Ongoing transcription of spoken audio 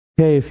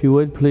Okay, if you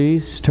would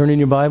please turn in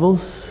your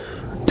Bibles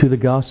to the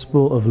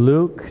Gospel of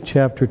Luke,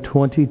 chapter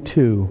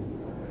 22.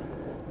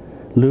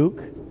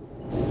 Luke,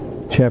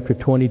 chapter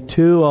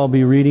 22, I'll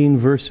be reading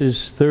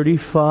verses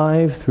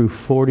 35 through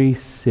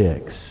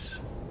 46.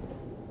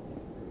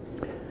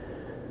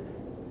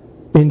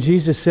 And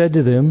Jesus said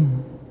to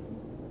them,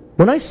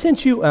 "When I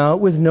sent you out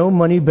with no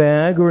money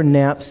bag or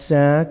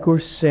knapsack or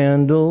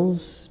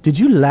sandals, did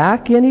you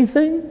lack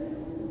anything?"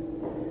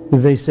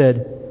 They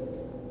said,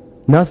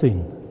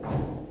 "Nothing."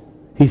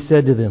 He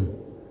said to them,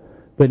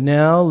 "But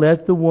now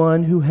let the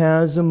one who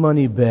has a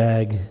money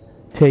bag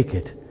take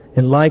it,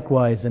 and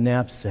likewise a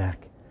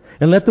knapsack.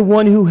 And let the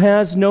one who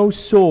has no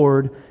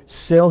sword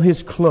sell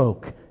his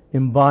cloak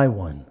and buy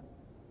one.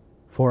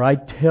 For I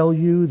tell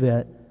you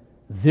that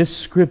this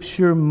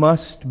scripture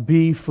must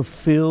be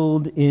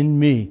fulfilled in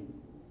me."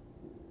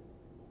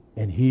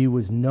 And he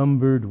was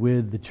numbered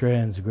with the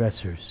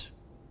transgressors.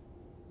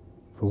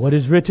 For what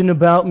is written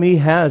about me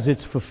has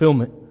its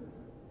fulfillment.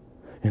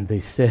 And they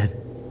said,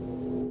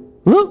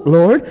 "Look,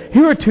 Lord,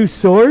 here are 2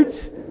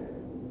 swords."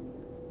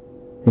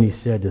 And he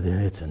said to them,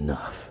 "It's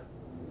enough."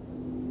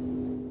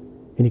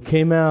 And he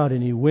came out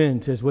and he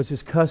went, as was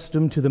his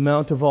custom, to the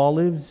Mount of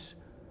Olives.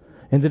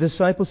 And the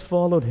disciples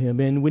followed him.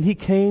 And when he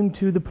came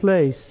to the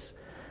place,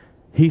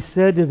 he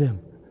said to them,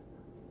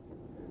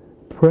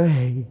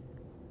 "Pray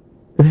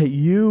that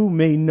you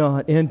may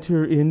not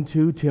enter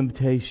into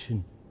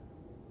temptation."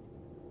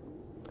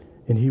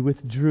 And he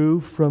withdrew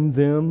from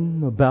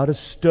them about a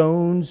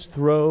stone's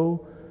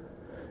throw,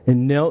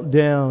 and knelt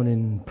down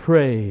and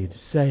prayed,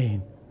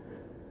 saying,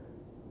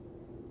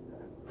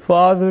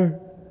 "Father,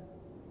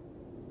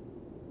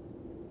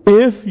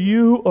 if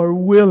you are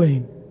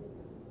willing,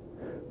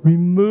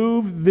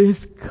 remove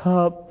this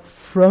cup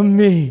from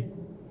me.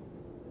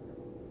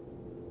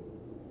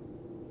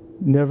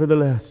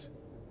 Nevertheless,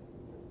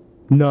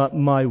 not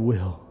my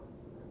will,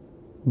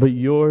 but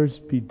yours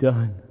be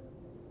done."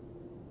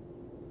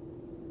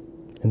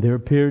 And there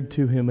appeared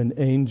to him an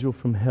angel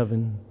from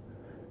heaven,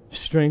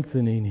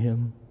 strengthening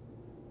him.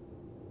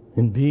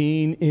 And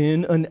being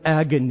in an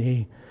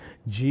agony,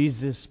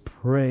 Jesus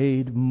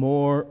prayed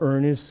more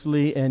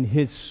earnestly, and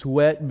his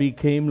sweat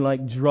became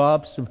like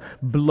drops of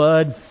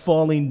blood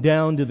falling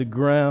down to the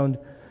ground.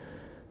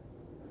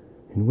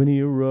 And when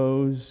he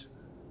arose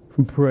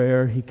from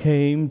prayer, he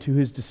came to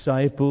his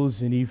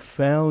disciples, and he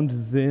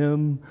found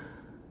them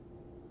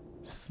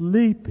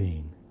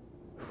sleeping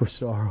for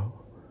sorrow.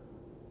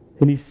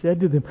 And he said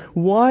to them,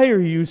 "Why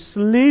are you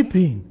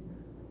sleeping?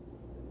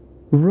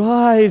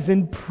 Rise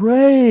and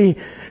pray,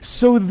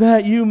 so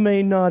that you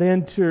may not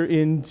enter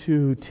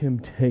into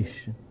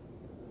temptation."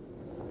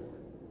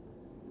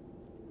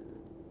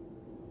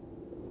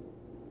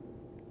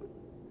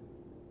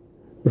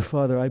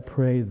 Father, I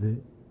pray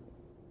that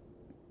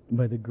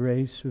by the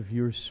grace of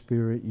your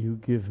Spirit, you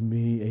give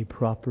me a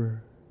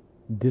proper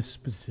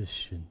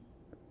disposition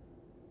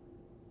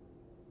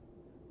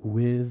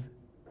with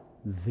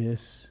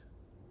this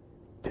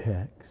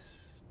text.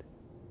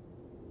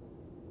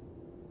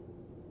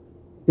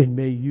 And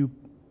may you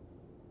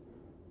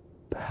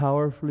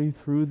powerfully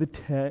through the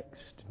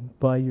text,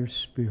 by your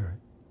Spirit,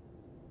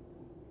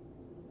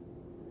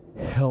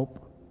 help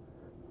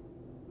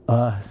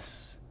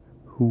us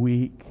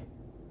weak,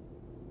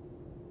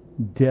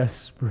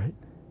 desperate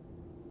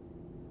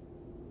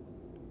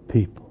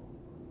people,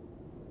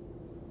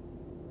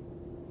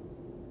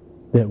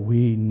 that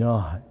we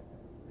not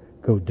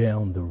go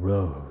down the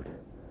road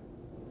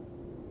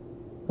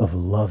of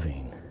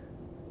loving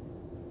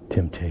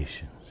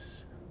temptations,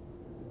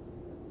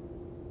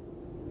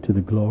 to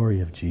the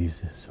glory of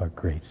Jesus, our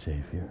great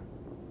Savior.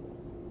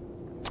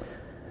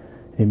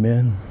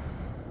 Amen.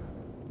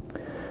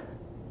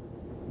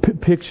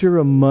 Picture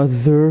a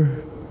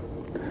mother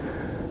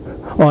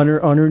on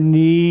her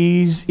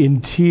knees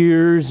in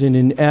tears and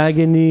in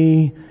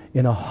agony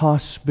in a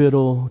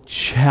hospital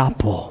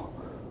chapel,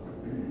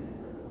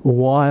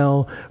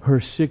 while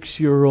her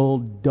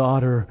 6-year-old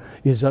daughter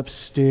is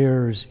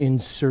upstairs in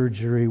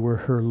surgery where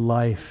her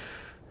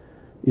life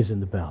is in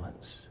the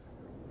balance.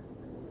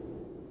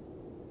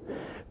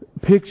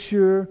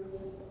 Picture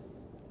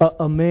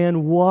a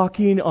man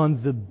walking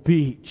on the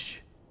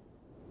beach,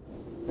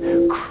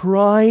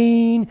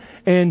 crying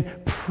and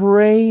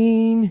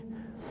praying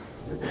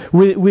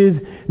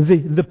with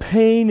the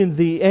pain and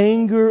the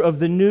anger of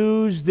the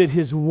news that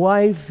his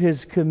wife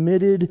has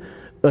committed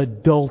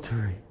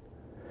adultery.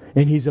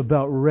 And he's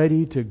about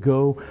ready to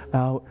go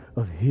out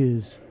of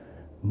his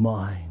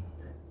mind.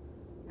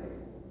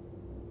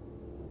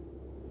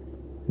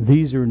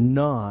 These are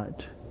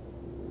not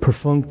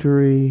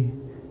perfunctory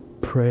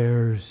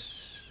prayers.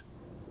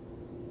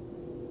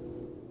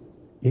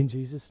 In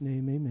Jesus'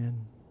 name,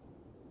 amen.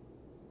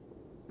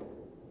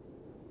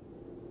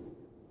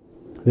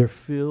 They're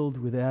filled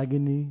with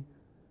agony,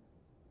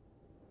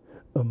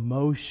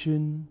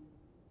 emotion,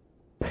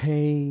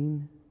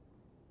 pain,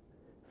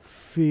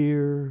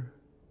 fear,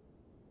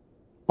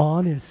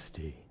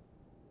 honesty,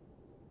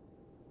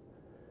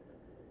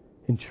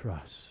 and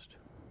trust.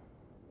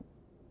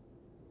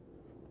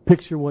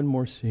 Picture one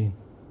more scene.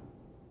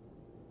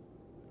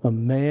 A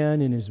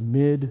man in his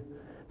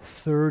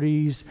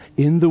mid-30s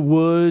in the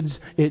woods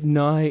at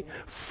night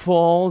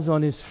falls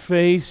on his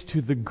face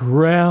to the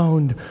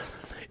ground,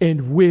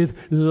 and with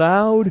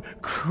loud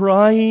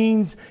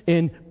cryings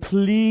and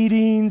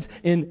pleadings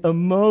and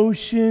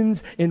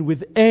emotions and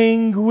with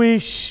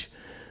anguish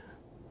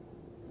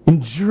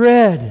and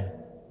dread,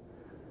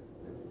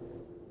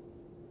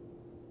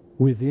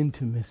 with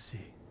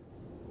intimacy,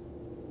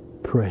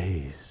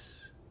 prays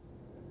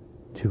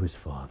to his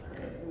Father.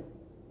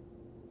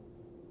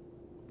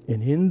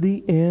 And in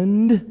the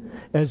end,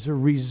 as a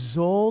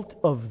result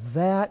of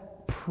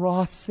that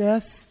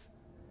process,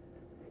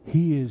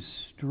 he is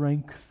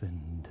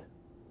strengthened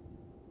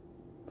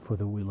for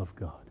the will of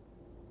God.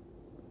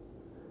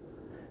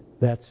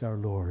 That's our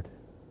Lord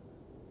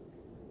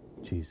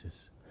Jesus.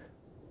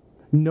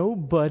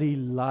 Nobody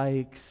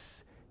likes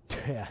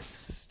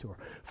tests or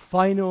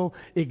final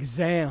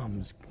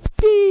exams.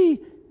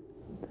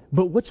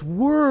 But what's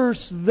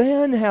worse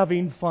than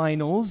having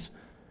finals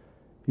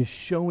is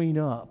showing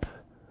up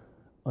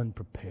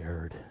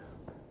unprepared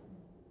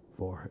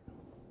for it.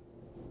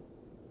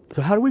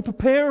 So how do we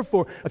prepare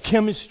for a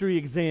chemistry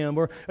exam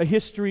or a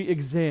history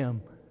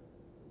exam?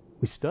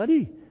 We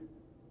study.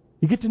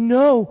 You get to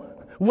know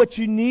what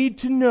you need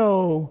to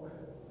know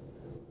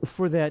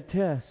for that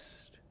test.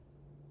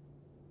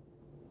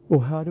 Well,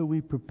 how do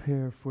we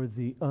prepare for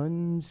the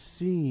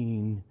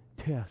unseen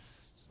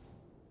tests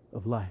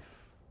of life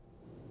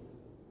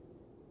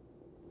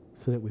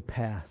so that we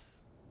pass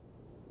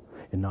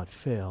and not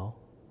fail,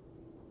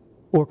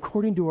 or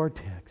according to our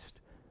text,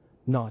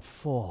 not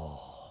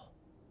fall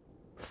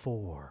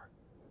for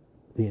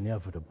the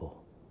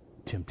inevitable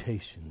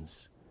temptations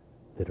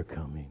that are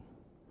coming?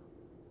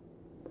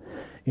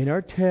 In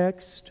our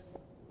text,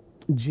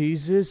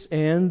 Jesus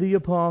and the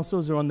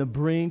apostles are on the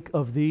brink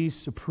of the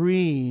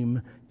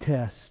supreme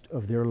test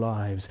of their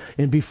lives.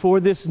 And before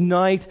this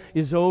night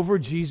is over,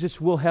 Jesus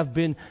will have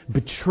been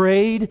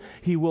betrayed.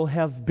 He will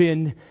have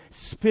been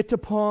spit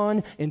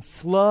upon and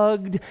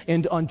flogged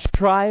and on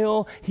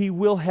trial. He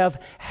will have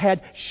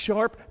had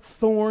sharp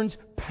thorns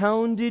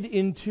pounded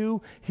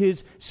into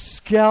his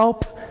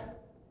scalp.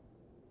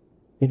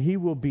 And he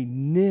will be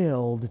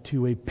nailed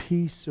to a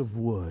piece of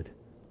wood.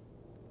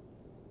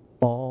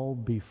 All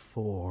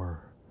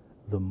before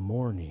the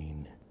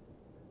morning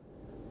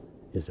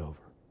is over.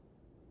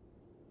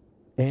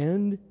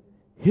 And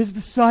his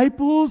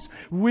disciples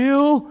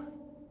will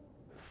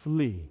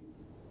flee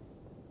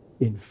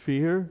in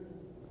fear,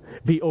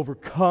 be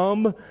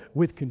overcome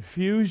with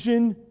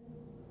confusion,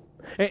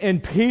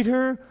 and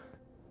Peter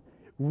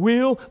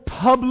will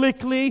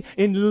publicly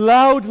and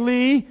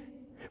loudly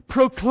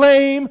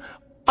proclaim,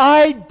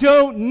 "I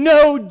don't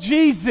know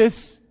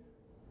Jesus,"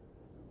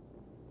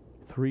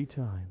 3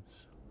 times.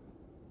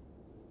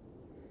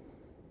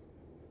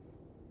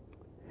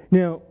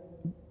 Now,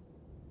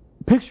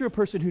 picture a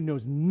person who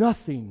knows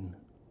nothing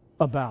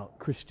about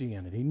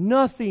Christianity,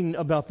 nothing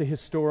about the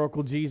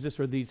historical Jesus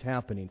or these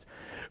happenings.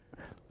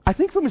 I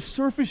think from a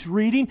surface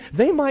reading,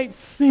 they might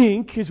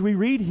think, as we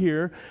read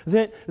here,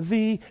 that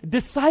the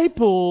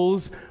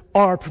disciples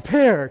are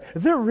prepared.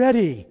 They're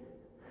ready.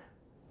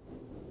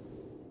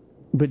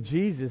 But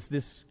Jesus,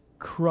 this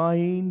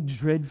crying,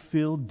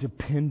 dread-filled,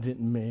 dependent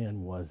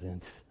man,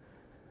 wasn't.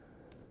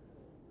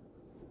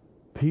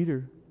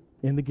 Peter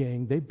and the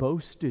gang, they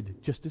boasted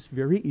just this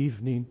very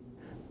evening,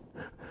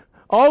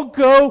 "I'll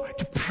go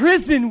to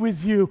prison with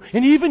you,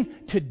 and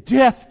even to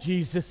death,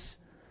 Jesus."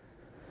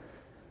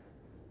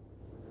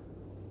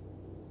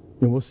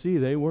 And we'll see,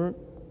 they weren't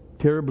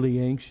terribly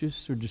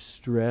anxious or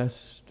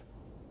distressed,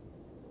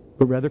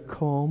 but rather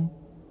calm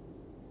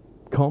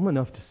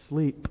enough to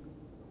sleep.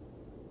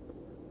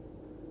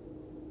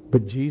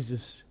 But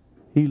Jesus,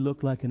 he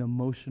looked like an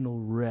emotional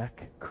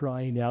wreck,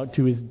 crying out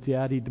to his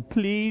daddy to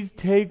please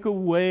take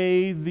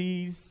away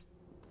these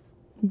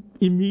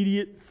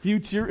immediate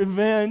future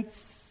events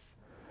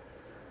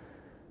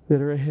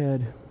that are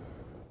ahead.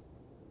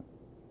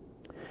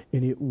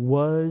 And it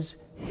was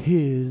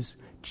his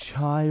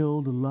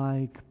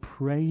childlike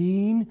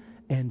praying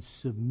and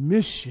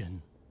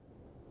submission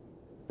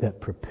that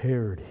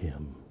prepared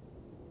him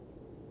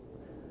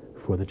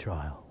for the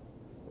trial.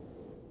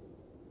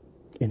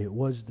 And it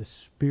was the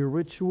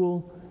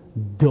spiritual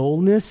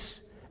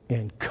dullness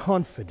and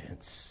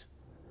confidence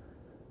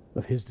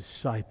of his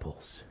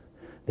disciples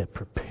that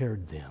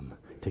prepared them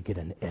to get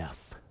an F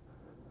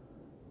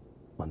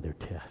on their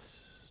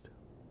test.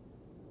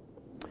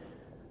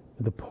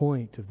 The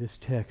point of this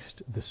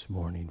text this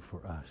morning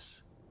for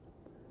us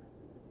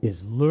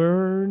is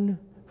learn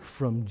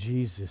from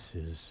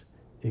Jesus'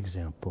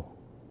 example,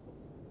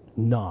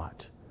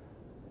 not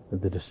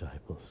the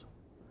disciples.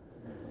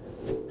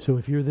 So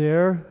if you're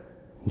there,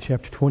 in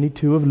chapter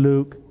 22 of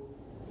Luke,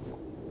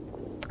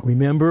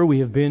 remember we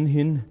have been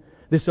in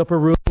this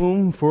upper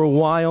room for a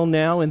while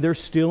now, and they're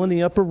still in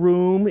the upper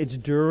room. It's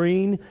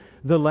during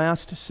the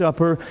Last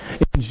Supper.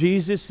 And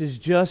Jesus has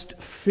just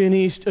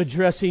finished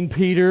addressing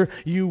Peter,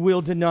 "You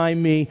will deny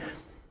me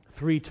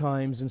 3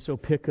 times. And so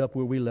pick up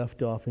where we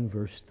left off in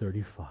verse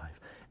 35.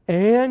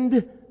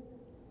 And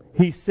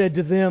He said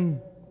to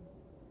them,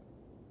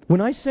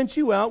 "When I sent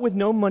you out with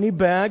no money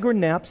bag or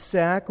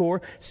knapsack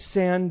or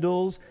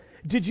sandals,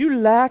 did you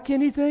lack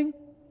anything?"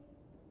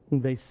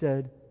 And they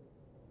said,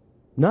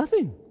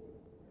 "Nothing."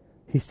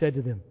 He said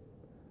to them,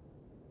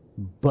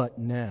 "But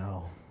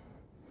now,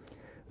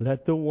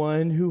 let the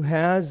one who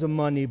has a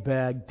money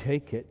bag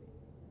take it,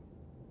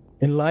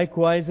 and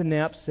likewise a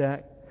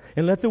knapsack.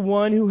 And let the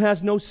one who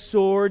has no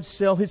sword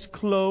sell his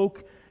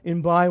cloak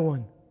and buy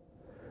one.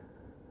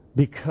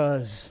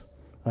 Because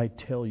I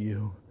tell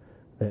you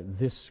that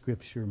this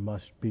Scripture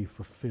must be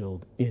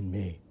fulfilled in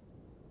me."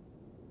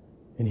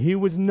 And he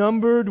was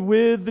numbered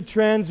with the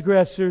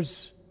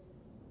transgressors.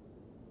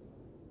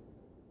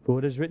 For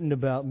what is written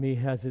about me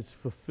has its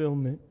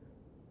fulfillment.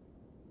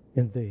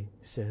 And they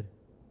said,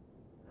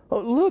 "Oh,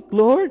 look,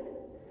 Lord,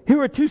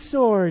 here are 2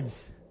 swords."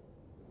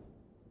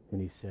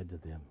 And He said to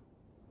them,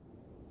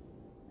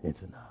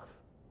 "It's enough."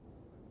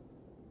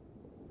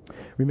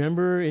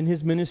 Remember, in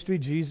His ministry,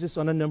 Jesus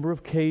on a number of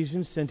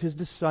occasions sent His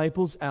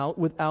disciples out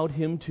without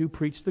Him to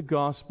preach the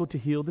gospel, to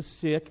heal the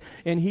sick.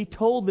 And He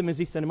told them as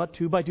He sent them out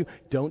 2 by 2,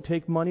 don't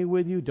take money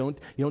with you. You don't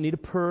need a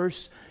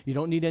purse. You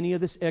don't need any of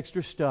this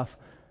extra stuff.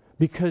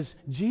 Because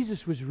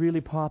Jesus was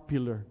really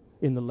popular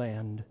in the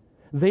land.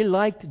 They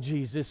liked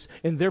Jesus,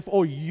 and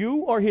therefore,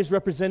 you are His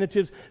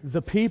representatives.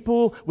 The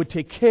people would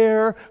take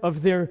care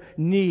of their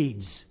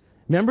needs.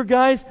 Remember,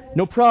 guys?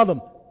 No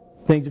problem.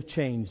 Things have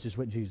changed, is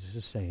what Jesus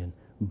is saying.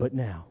 But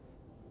now,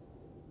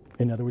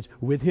 in other words,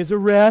 with His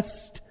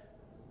arrest,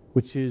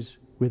 which is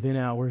within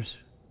hours,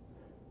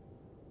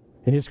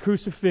 and His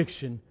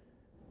crucifixion,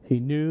 He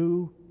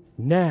knew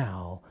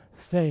now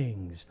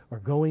things are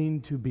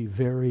going to be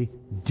very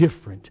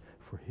different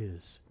for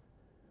His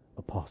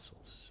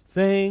apostles.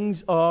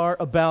 Things are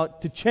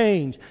about to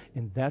change.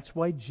 And that's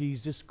why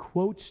Jesus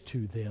quotes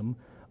to them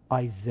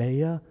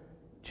Isaiah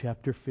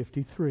chapter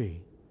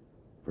 53,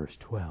 verse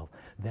 12.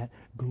 That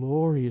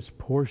glorious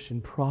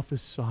portion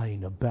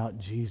prophesying about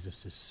Jesus'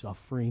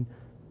 suffering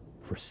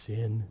for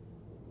sin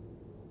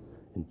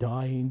and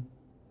dying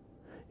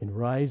and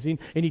rising.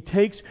 And He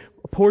takes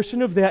a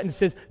portion of that and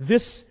says,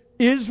 this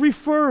is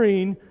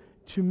referring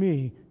to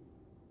me.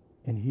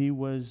 And He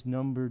was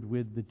numbered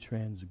with the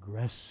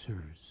transgressors.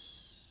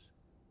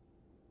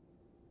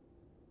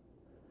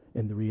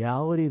 And the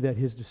reality that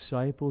His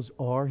disciples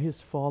are His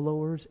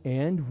followers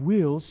and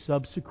will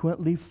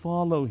subsequently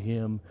follow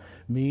Him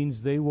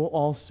means they will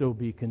also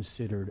be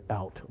considered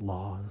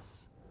outlaws.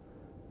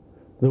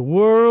 The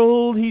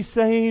world, He's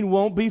saying,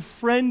 won't be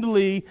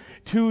friendly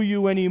to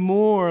you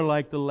anymore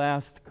like the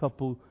last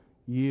couple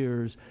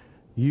years.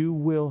 You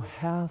will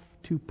have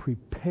to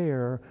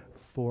prepare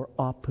for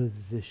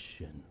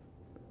opposition.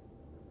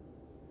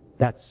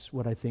 That's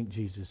what I think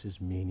Jesus'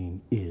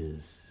 meaning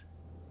is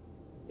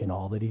in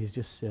all that He's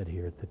just said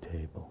here at the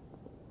table.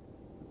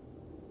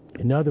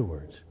 In other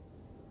words,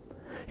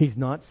 He's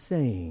not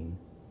saying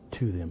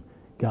to them,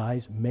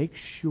 guys, make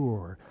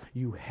sure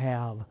you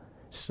have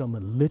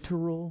some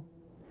literal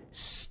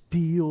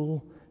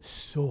steel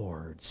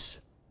swords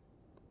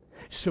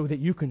so that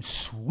you can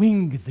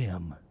swing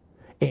them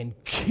and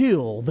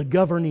kill the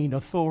governing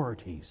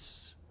authorities.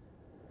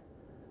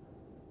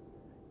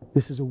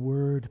 This is a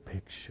word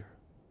picture.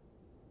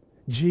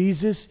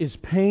 Jesus is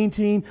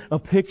painting a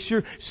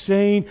picture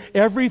saying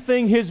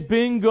everything has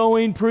been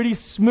going pretty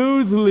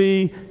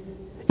smoothly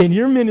in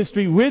your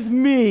ministry with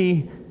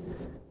me,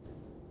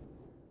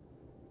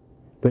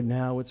 but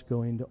now it's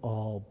going to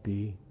all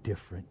be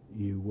different.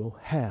 You will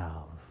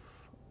have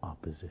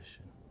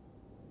opposition.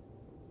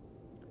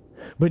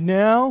 But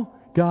now,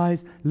 guys,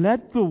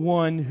 let the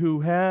one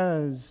who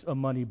has a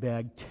money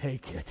bag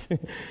take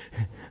it.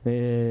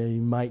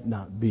 You might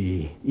not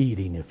be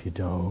eating if you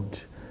don't.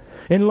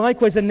 And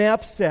likewise a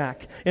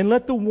knapsack. And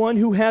let the one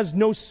who has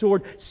no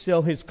sword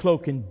sell his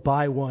cloak and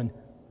buy one.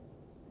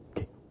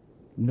 Okay.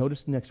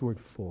 Notice the next word,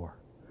 for.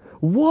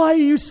 Why are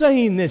you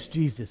saying this,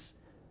 Jesus?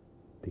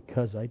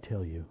 Because I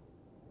tell you,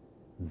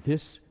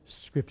 this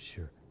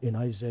Scripture in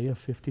Isaiah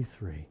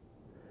 53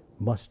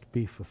 must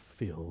be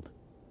fulfilled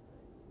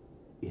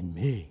in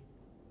me.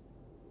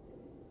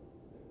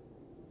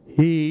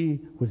 He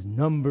was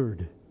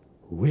numbered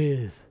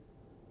with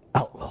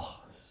outlaws,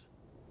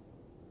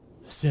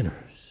 sinners,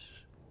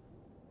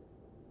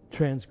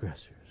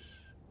 transgressors.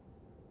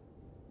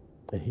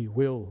 And He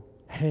will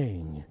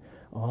hang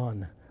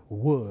on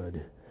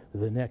wood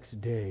the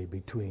next day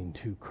between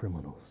 2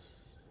 criminals.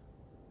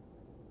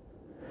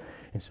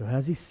 And so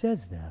as He says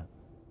that,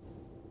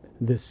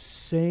 the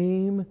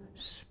same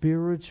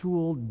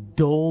spiritual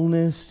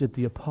dullness that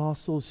the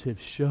apostles have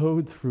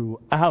showed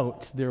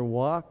throughout their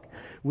walk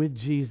with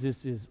Jesus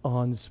is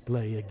on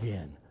display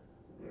again.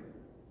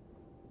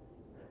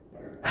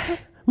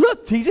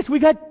 Look, Jesus, we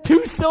got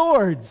 2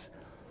 swords.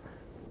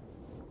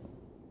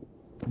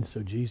 And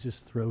so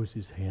Jesus throws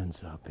His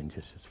hands up and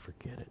just says,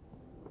 forget it.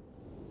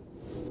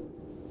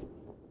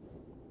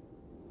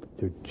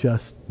 They're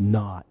just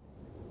not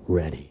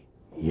ready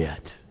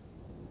yet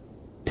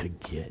to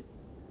get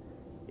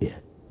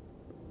it.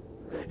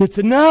 It's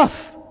enough,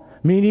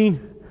 meaning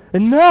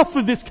enough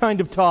of this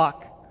kind of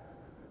talk.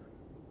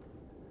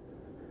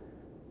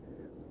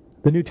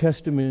 The New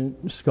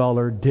Testament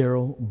scholar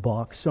Darrell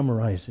Bock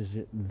summarizes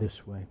it this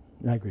way.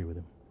 I agree with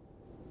him.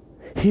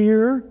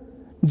 Here,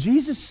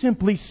 Jesus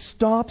simply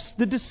stops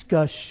the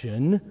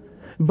discussion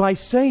by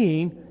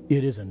saying,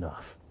 "It is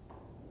enough."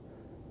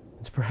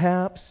 It's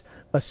perhaps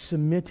a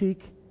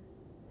Semitic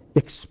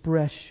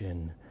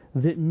expression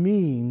that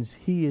means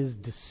He is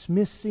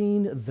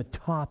dismissing the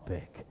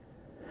topic.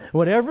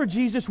 Whatever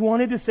Jesus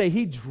wanted to say,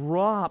 He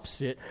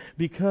drops it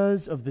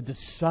because of the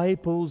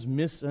disciples'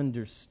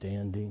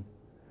 misunderstanding.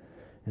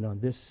 And on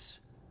this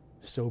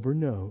sober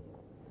note,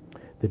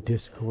 the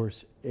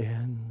discourse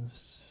ends.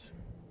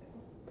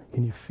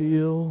 Can you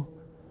feel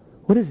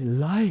what it's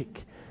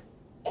like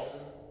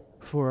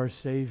for our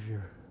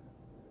Savior?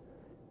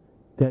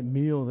 That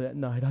meal that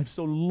night. I've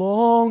so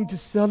longed to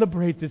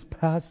celebrate this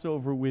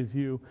Passover with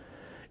you.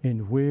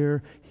 And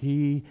where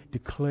He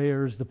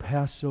declares the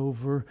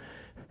Passover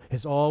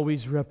has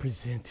always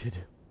represented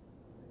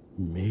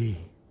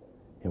me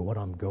and what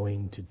I'm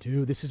going to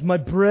do. This is my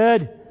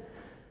bread.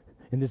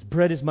 And this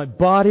bread is my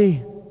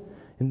body.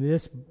 And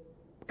this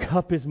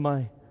cup is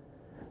my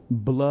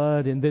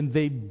blood. And then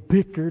they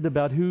bickered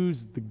about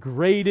who's the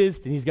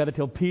greatest. And He's got to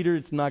tell Peter,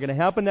 it's not going to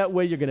happen that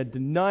way. You're going to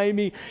deny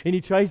me. And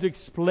He tries to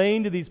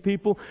explain to these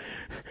people,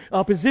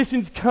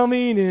 opposition's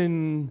coming.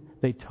 And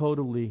they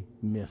totally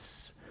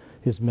miss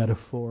His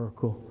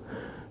metaphorical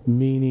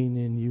meaning.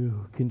 And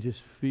you can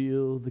just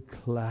feel the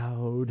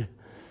cloud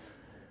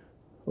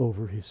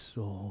over His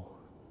soul.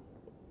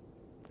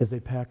 As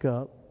they pack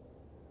up,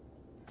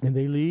 and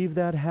they leave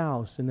that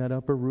house in that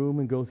upper room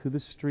and go through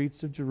the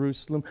streets of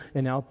Jerusalem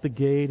and out the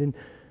gate and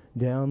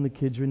down the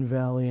Kidron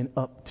Valley and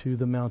up to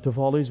the Mount of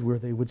Olives, where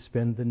they would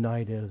spend the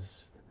night as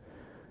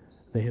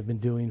they have been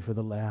doing for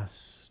the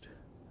last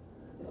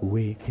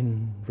week.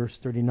 And verse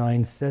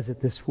 39 says it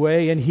this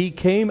way, "And He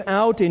came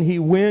out and He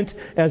went,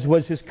 as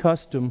was His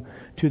custom,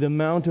 to the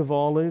Mount of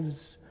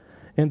Olives,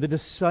 and the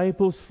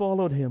disciples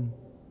followed Him.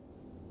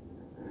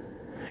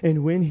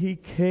 And when He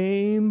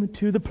came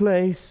to the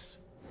place,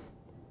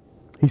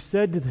 He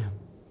said to them,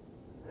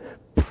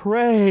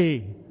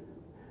 'Pray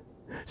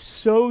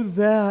so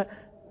that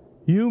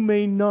you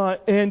may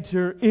not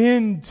enter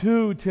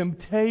into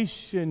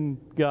temptation,'"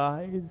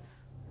 guys.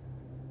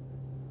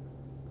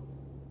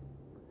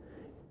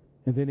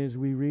 And then as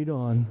we read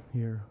on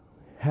here,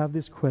 have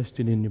this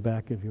question in the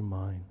back of your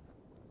mind.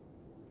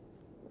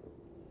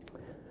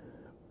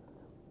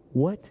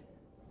 What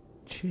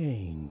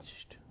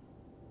changed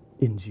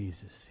in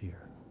Jesus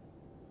here?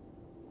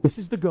 This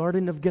is the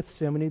Garden of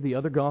Gethsemane. The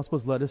other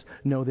Gospels let us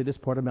know that this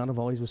part of Mount of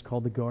Olives was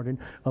called the Garden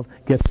of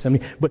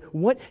Gethsemane. But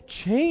what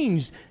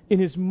changed in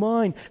His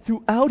mind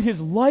throughout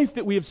His life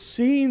that we have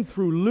seen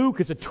through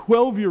Luke as a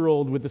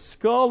 12-year-old with the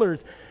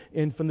scholars,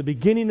 and from the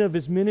beginning of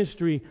His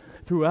ministry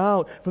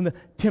throughout, from the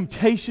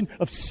temptation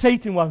of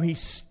Satan while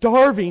He's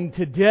starving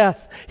to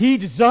death. He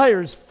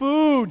desires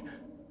food,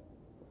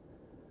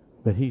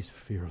 but He's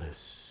fearless.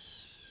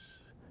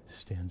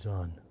 Stands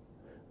on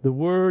the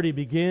Word. He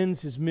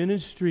begins His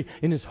ministry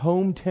in His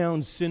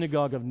hometown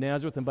synagogue of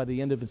Nazareth, and by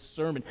the end of His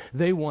sermon,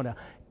 they want to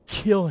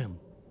kill Him.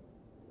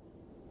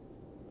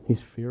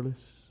 He's fearless.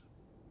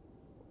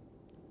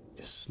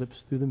 Just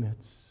slips through the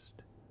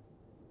midst.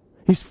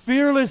 He's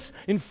fearless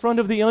in front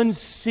of the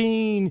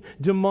unseen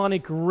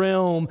demonic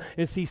realm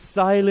as He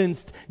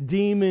silenced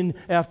demon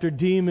after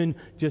demon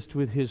just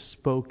with His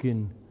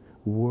spoken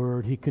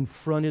word. He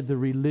confronted the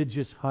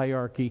religious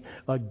hierarchy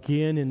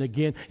again and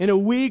again. And a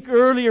week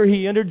earlier,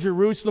 He entered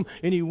Jerusalem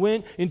and He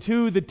went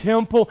into the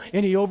temple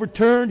and He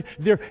overturned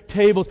their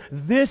tables.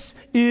 This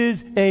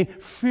is a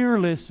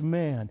fearless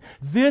man.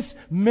 This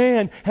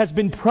man has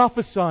been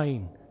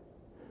prophesying.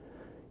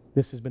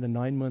 This has been a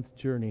 9-month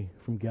journey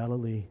from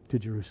Galilee to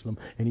Jerusalem.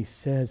 And He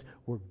says,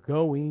 "We're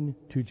going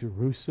to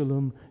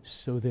Jerusalem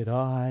so that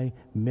I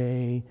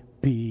may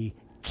be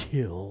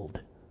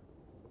killed."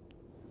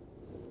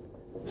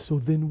 So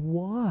then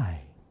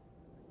why?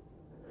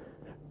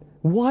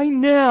 Why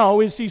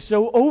now is He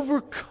so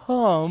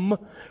overcome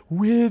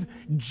with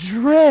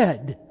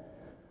dread?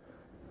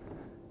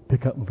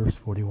 Pick up in verse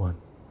 41.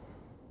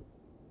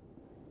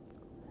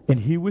 "And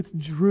He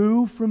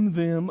withdrew from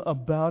them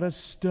about a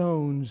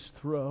stone's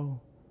throw.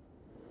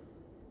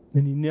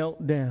 And He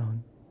knelt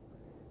down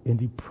and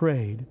He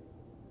prayed,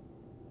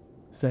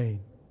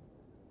 saying,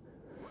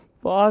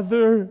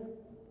 'Father,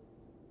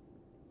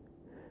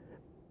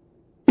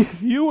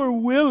 if You are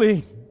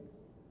willing,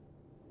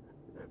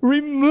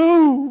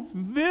 remove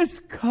this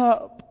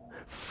cup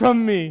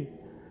from me.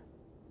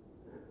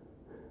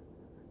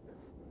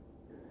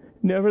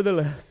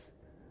 Nevertheless,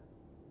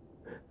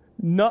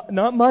 not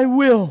my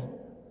will,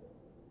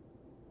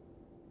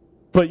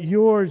 but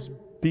Yours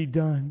be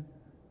done.'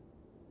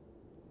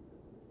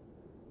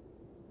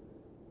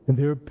 And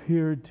there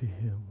appeared to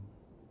Him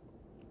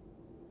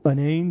an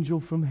angel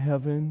from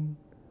heaven,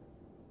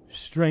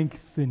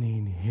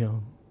 strengthening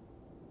Him.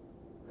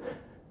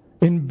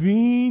 And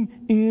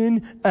being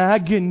in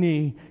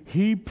agony,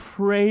 He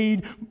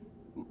prayed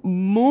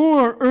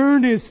more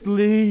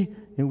earnestly.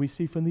 And we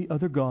see from the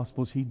other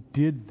Gospels, He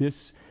did this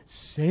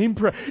same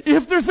prayer.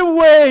 If there's a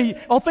way,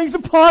 all things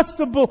are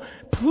possible,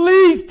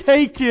 please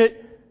take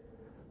it.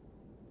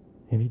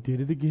 And He did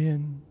it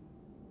again.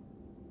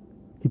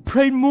 He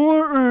prayed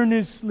more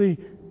earnestly,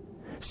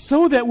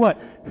 so that what?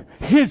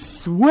 His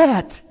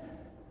sweat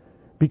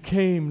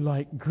became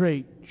like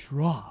great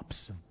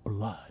drops of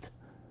blood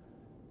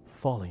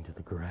falling to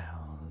the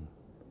ground.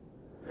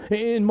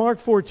 In Mark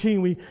 14,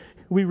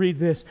 we read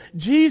this.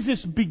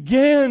 Jesus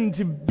began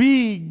to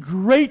be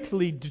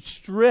greatly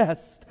distressed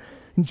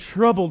and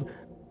troubled.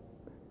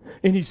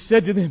 And He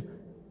said to them,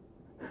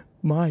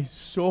 my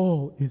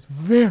soul is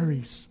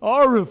very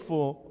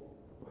sorrowful,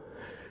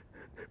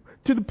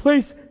 to the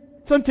place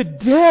it's unto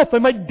death. I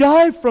might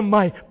die from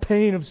my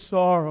pain of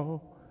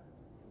sorrow.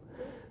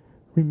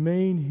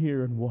 Remain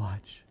here and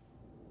watch.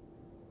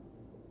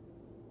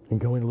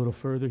 And going a little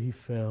further, He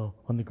fell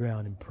on the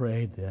ground and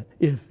prayed that,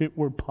 if it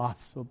were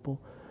possible,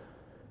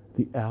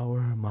 the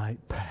hour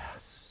might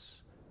pass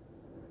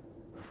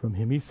from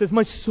Him. He says,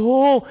 my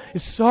soul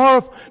is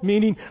sorrowful,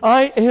 meaning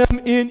I am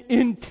in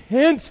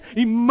intense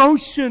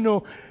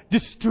emotional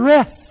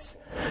distress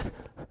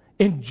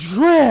and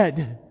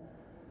dread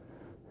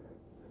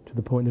to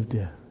the point of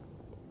death.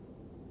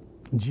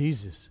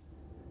 Jesus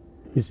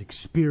is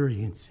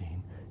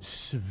experiencing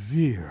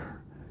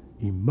severe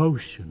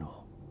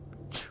emotional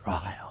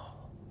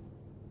trial.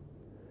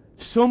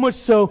 So much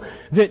so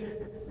that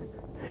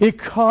it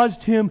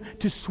caused Him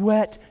to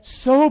sweat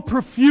so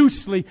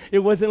profusely. It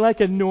wasn't like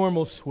a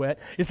normal sweat.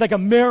 It's like a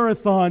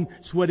marathon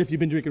sweat if you've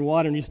been drinking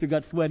water and you still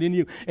got sweat in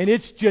you. And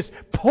it's just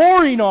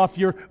pouring off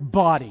your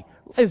body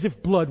as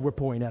if blood were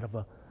pouring out of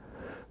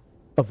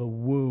a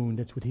wound.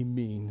 That's what He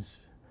means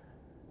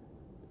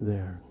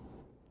there.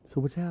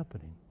 So what's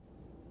happening?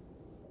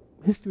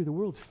 History of the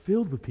world is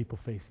filled with people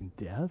facing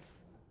death.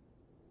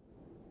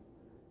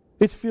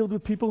 It's filled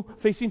with people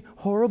facing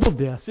horrible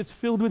deaths. It's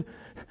filled with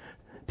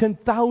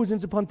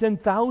 10,000s upon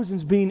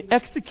 10,000s being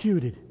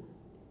executed.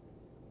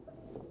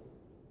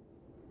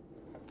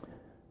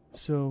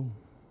 So,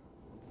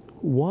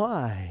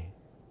 why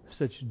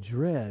such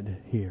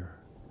dread here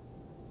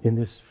in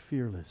this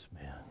fearless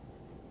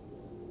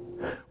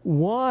man?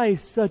 Why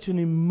such an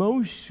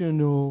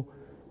emotional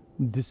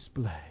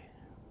display?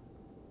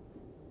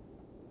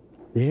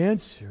 The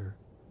answer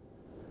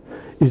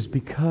is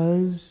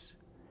because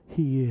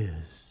He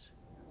is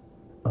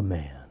a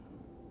man.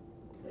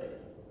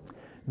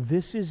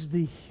 This is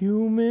the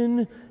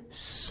human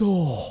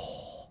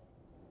soul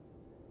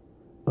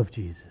of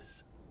Jesus.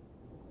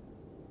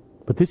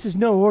 But this is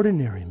no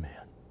ordinary man.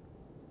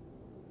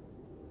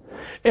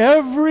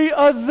 Every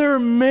other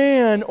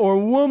man or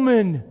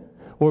woman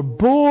or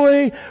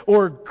boy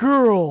or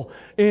girl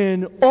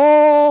in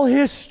all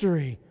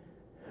history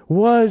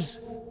was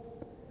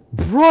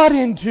brought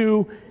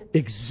into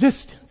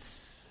existence.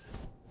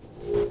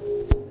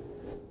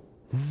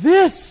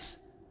 This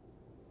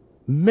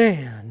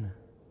man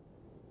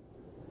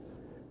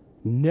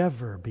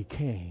never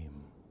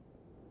became,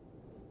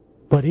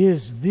 but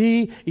is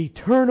the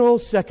eternal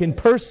second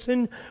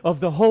person of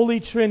the Holy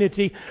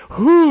Trinity,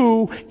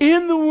 who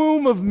in the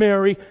womb of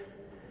Mary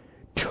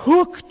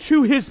took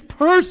to His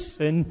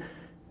person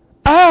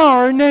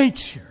our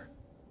nature.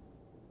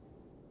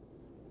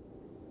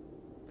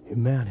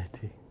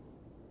 Humanity.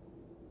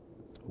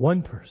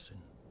 One person.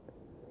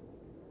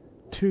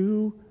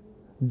 Two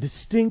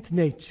distinct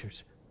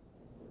natures.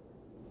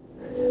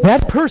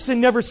 That person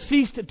never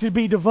ceased to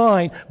be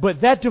divine,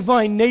 but that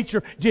divine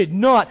nature did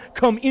not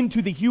come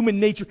into the human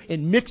nature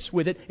and mix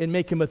with it and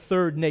make Him a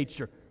third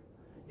nature.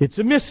 It's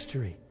a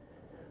mystery.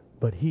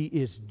 But He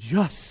is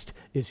just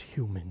as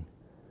human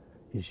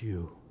as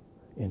you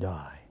and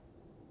I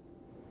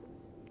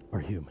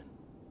are human.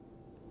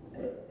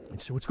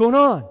 And so what's going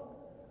on?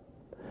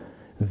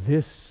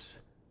 This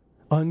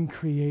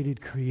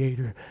uncreated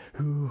Creator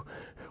who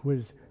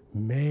was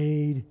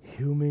made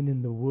human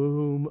in the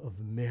womb of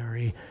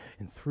Mary,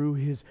 and through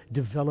His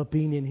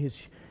developing in His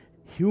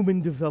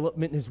human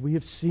development, as we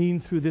have seen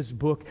through this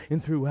book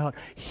and throughout,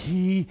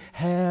 He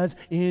has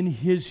in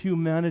His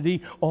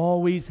humanity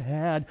always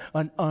had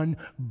an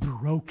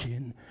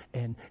unbroken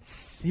and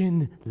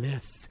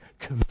sinless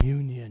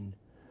communion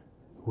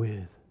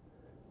with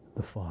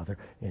the Father.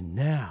 And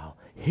now,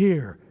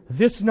 here,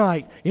 this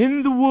night,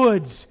 in the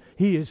woods,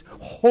 He is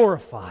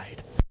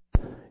horrified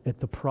at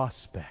the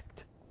prospect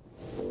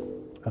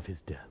of His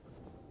death.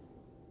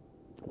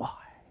 Why?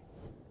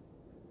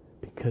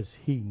 Because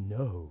He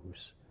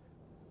knows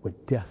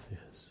what death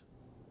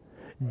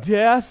is.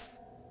 Death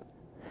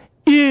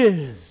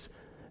is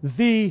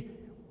the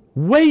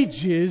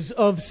wages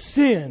of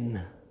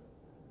sin.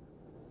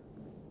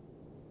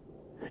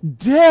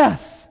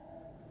 Death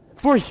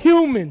for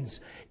humans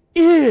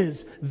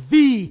is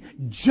the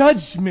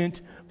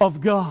judgment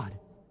of God.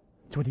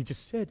 That's what He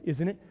just said,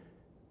 isn't it?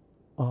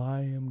 I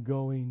am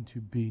going to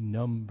be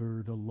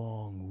numbered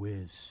along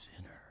with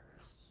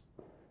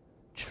sinners,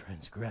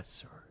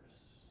 transgressors.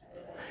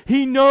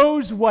 He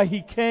knows why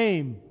He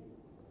came.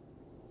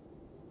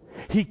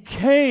 He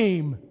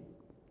came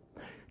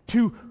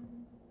to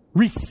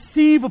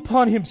receive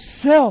upon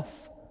Himself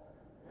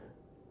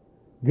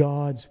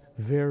God's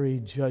very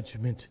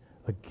judgment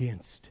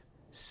against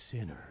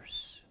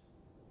sinners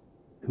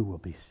who will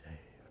be saved.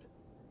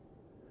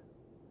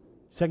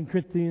 2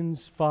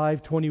 Corinthians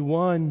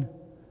 5:21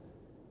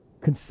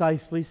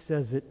 concisely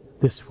says it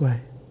this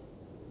way.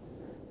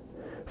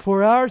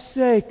 For our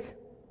sake,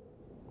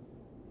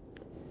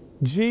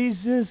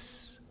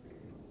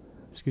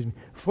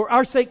 for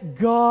our sake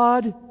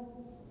God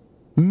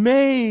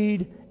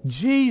made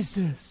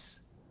Jesus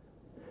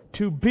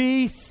to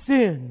be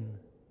sin,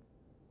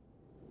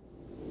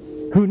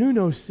 who knew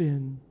no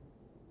sin.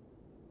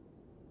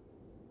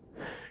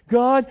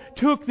 God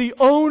took the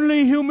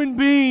only human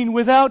being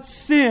without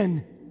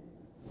sin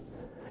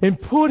and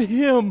put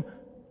Him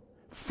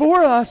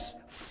for us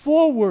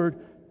forward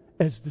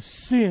as the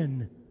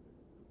sin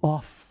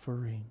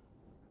offering.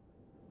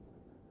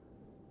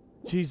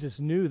 Jesus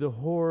knew the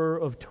horror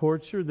of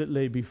torture that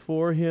lay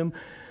before Him,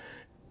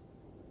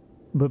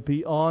 but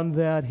beyond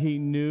that, He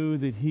knew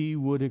that He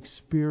would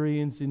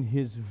experience in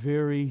His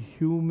very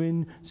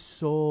human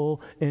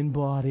soul and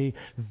body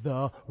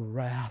the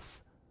wrath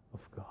of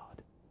God.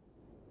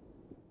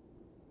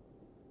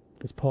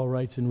 As Paul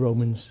writes in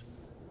Romans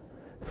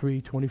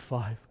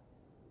 3:25,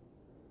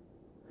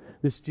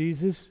 this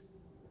Jesus,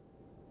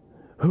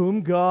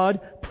 whom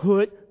God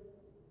put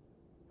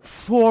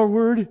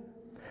forward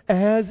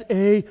as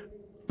a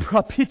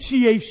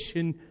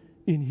propitiation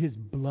in His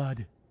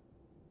blood.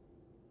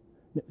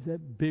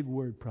 That big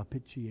word,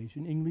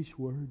 propitiation, English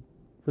word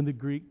from the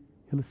Greek,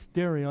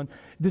 hilasterion.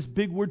 This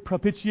big word,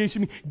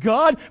 propitiation,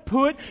 God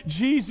put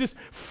Jesus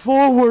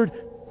forward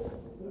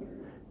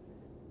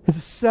as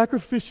a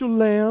sacrificial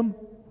lamb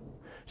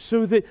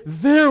so that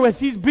there, as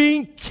He's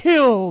being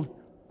killed,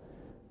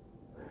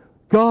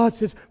 God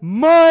says,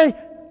 my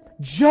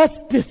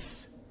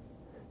justice,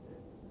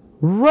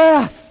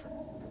 wrath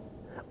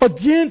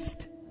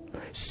against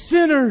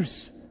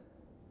sinners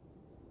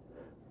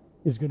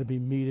is going to be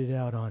meted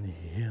out on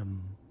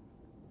Him.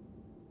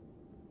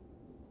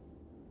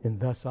 And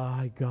thus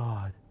I,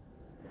 God,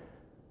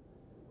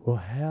 will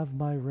have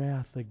my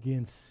wrath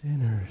against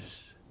sinners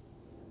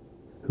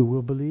who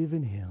will believe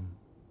in Him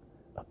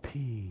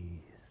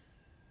appeased,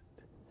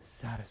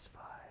 satisfied.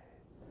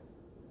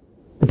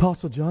 The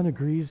Apostle John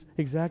agrees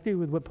exactly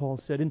with what Paul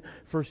said in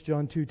 1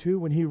 John 2:2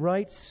 when he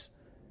writes,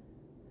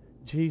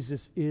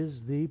 Jesus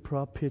is the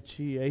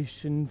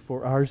propitiation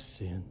for our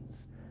sins.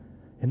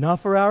 And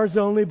not for ours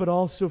only, but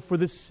also for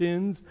the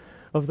sins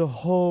of the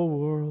whole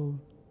world.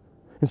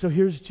 And so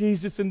here's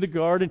Jesus in the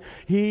garden.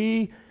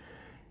 He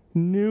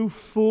knew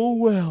full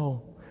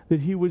well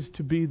that He was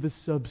to be the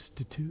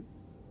substitute,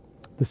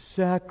 the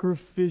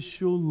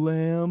sacrificial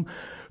lamb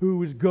who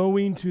was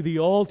going to the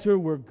altar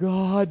where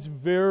God's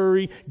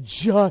very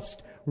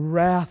just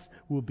wrath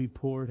will be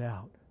poured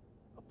out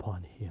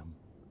upon Him.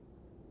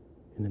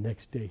 And the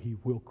next day He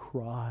will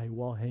cry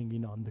while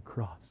hanging on the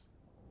cross,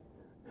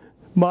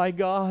 my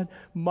God,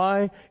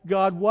 why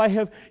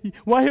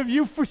have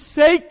you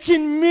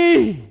forsaken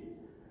me?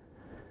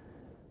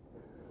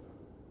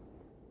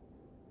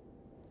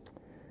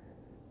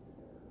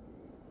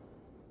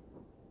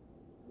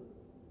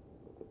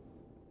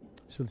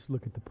 So let's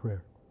look at the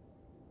prayer.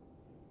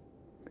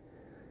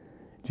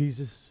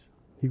 Jesus,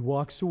 He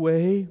walks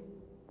away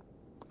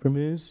from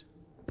His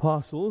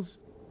apostles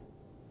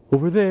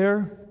over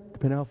there.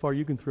 Depending on how far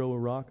you can throw a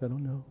rock, I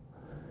don't know.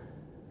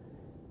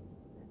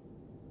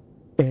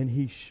 And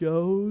He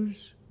shows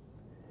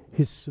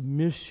His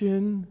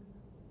submission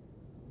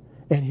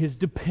and His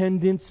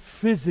dependence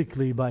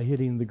physically by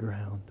hitting the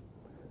ground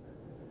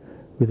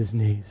with His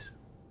knees.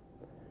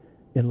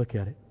 And look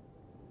at it.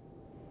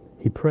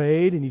 He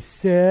prayed and He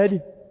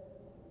said,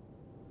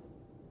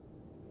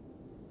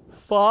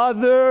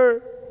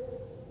 Father.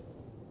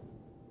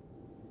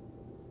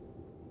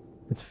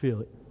 Let's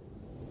feel it.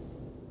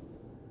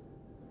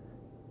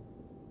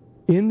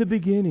 In the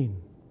beginning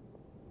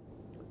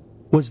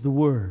was the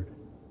Word,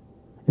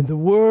 and the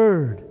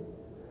Word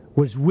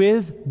was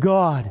with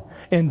God,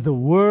 and the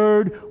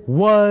Word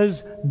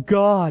was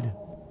God.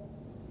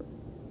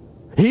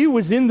 He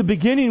was in the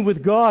beginning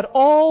with God.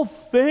 All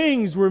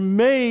things were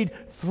made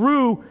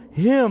through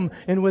Him,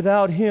 and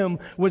without Him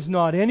was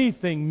not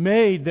anything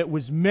made that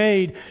was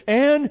made.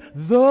 And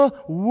the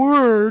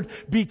Word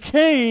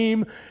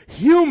became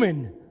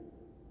human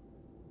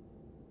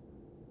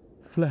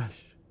flesh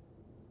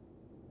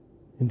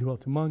and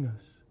dwelt among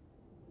us.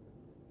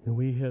 And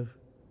we have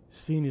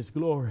seen His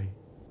glory.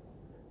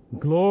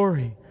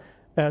 Glory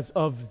as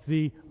of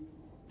the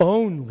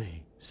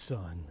only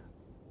Son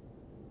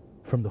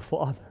from the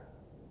Father.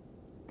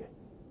 Okay.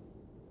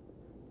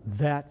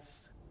 That's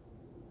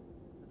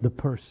the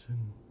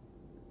person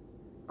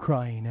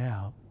crying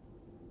out,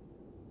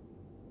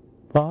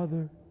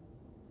 Father.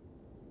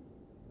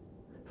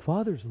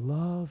 Fathers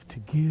love to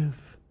give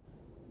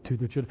to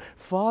their children.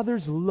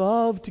 Fathers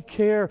love to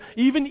care.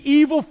 Even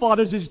evil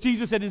fathers, as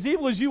Jesus said, as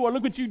evil as you are,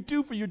 look what you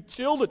do for your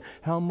children.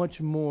 How much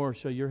more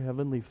shall your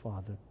heavenly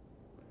Father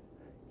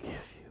give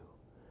you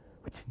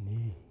what you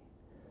need?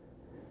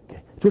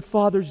 Okay. That's what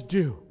fathers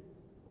do.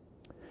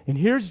 And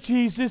here's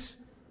Jesus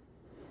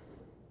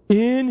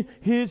in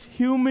His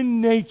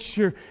human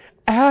nature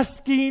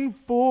asking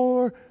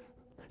for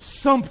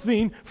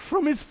something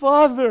from His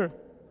Father.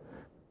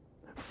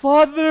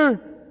 Father,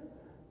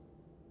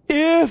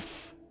 if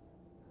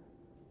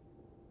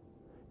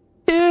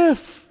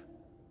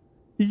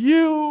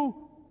you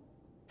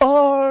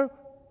are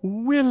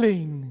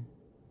willing.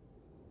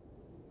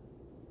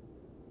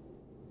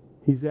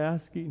 He's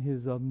asking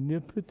His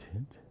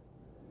omnipotent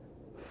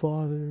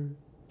Father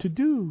to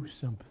do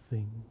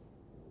something.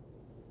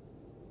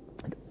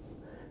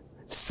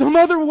 Some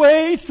other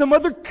way, some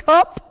other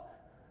cup.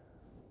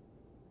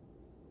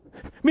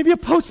 Maybe a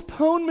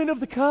postponement of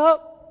the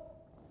cup.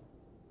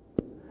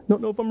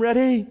 Don't know if I'm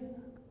ready.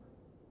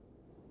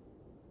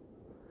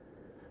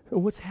 So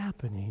what's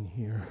happening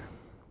here?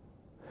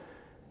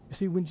 You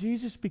see, when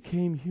Jesus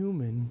became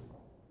human,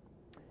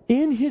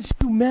 in His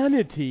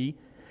humanity,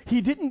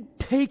 He didn't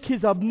take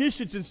His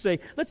omniscience and say,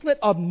 let's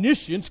let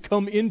omniscience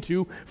come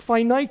into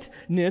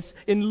finiteness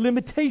and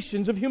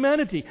limitations of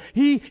humanity.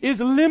 He is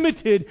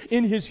limited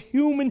in His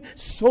human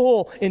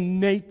soul and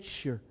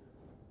nature.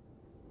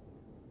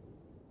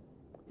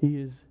 He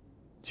is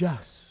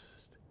just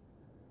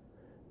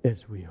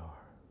as we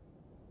are.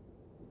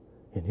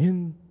 And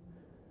in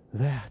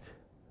that,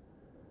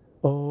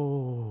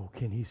 oh,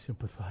 can He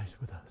sympathize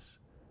with us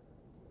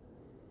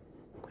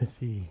as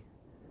He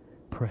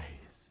prays.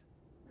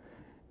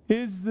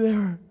 Is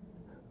there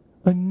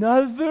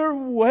another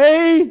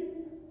way?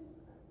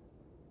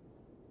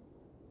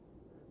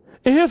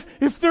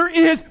 If there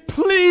is,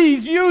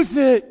 please use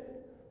it.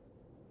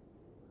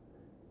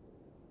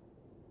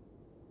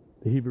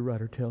 The Hebrew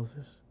writer tells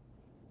us,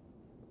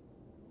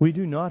 we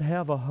do not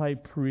have a high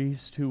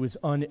priest who is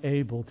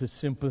unable to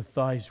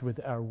sympathize with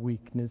our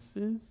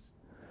weaknesses,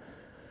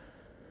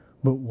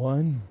 but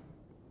one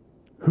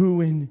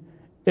who in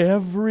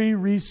every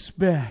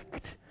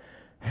respect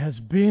has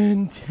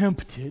been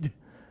tempted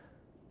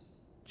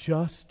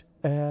just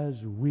as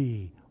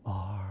we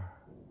are.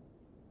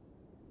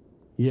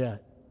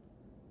 Yet,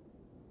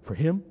 for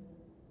Him,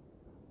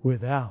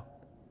 without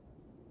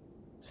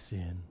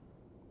sin.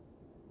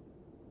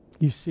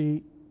 You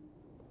see,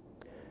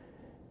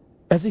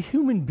 as a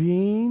human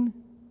being,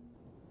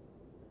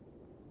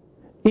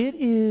 it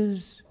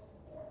is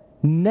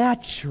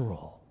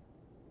natural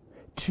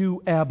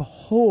to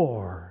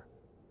abhor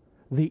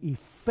the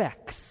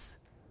effects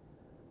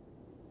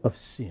of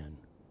sin.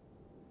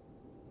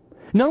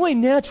 Not only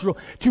natural,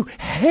 to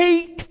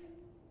hate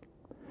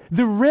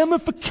the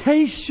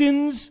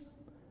ramifications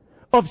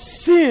of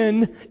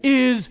sin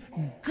is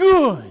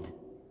good.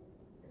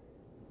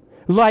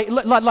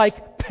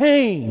 Like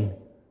pain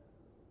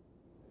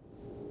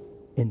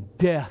and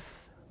death,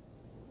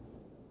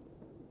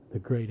 the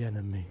great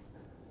enemy.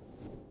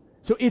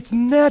 So it's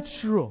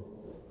natural.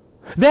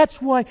 That's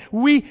why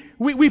we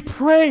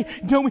pray,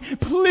 don't we?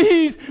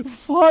 Please,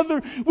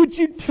 Father, would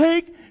you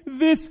take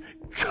this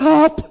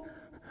cup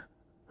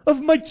of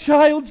my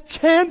child's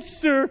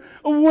cancer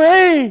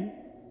away?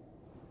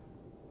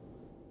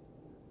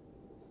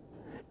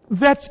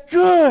 That's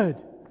good.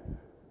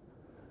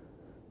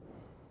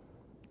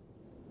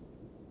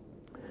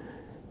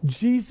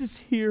 Jesus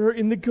here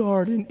in the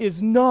garden is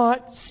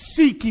not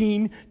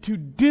seeking to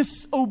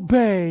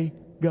disobey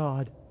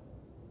God.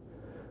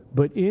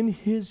 But in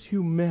His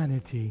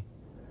humanity,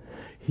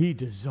 He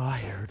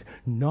desired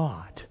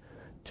not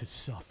to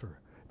suffer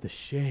the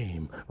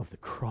shame of the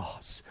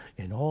cross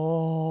and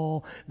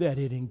all that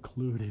it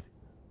included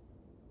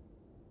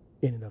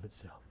in and of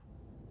itself.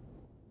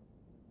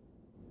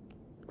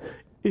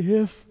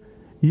 If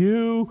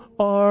you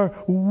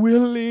are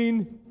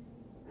willing,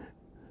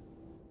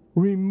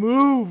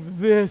 remove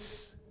this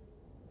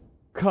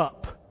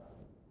cup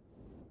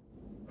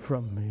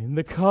from me. And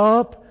the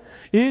cup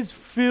is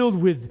filled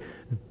with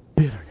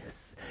bitterness.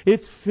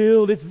 It's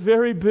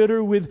very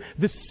bitter with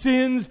the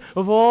sins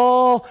of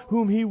all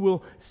whom He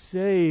will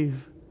save.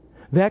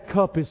 That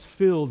cup is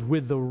filled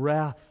with the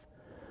wrath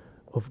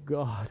of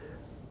God.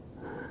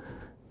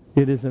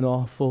 It is an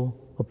awful,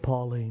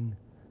 appalling,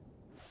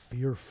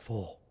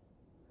 fearful,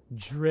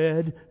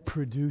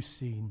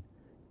 dread-producing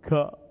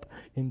cup.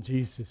 And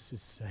Jesus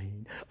is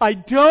saying, I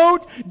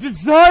don't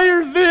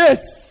desire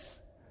this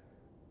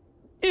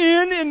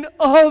in and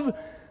of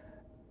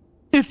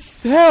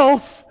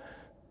itself.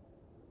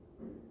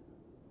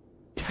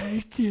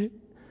 Take it.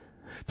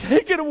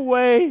 Take it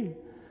away.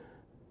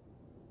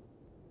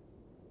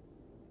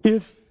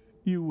 If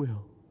you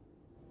will.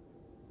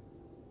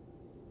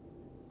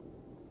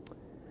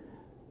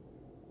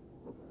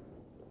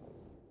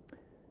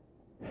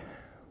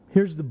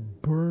 Here's the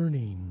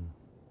burning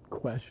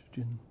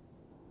question.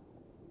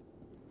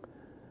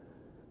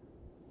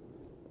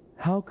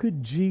 How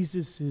could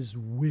Jesus'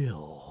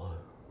 will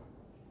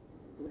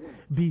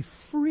be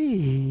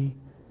free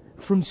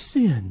from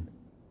sin?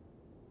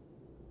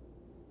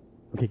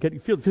 Okay,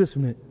 feel this a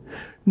minute.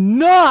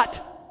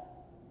 Not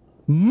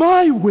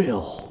my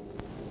will,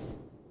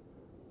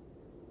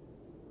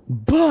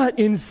 but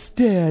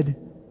instead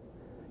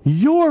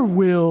your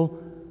will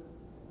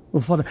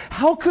Well, Father,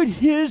 how could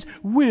His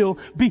will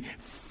be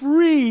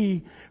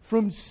free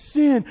from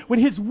sin when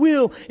His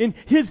will and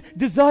His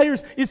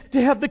desires is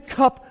to have the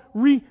cup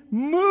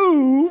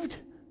removed?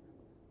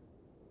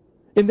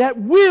 And that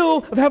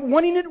will of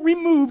wanting it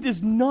removed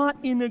is not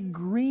in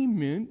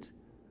agreement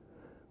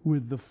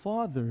with the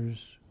Father's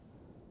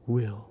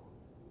will.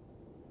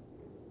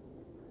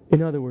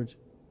 In other words,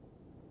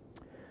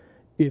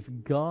 if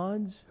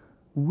God's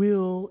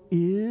will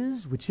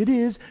is, which it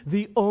is,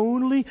 the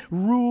only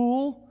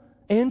rule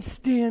and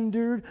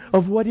standard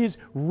of what is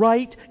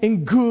right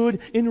and good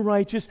and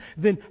righteous,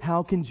 then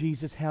how can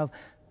Jesus have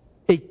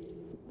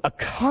a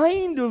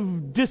kind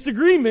of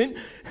disagreement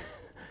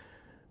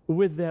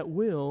with that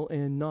will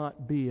and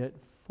not be at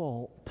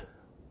fault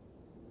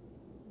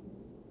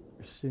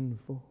or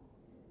sinful?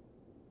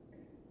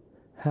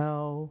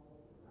 How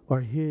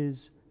are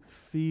His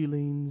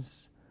feelings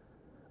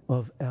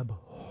of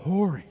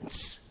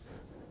abhorrence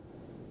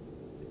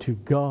to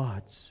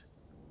God's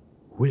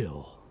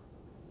will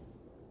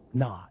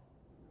not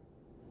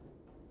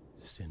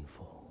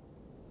sinful?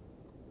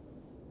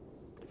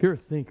 If you're a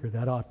thinker,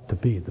 that ought to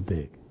be the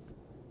big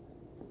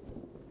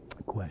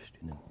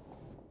question.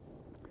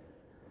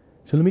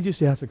 So let me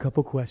just ask a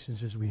couple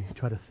questions as we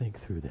try to think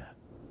through that.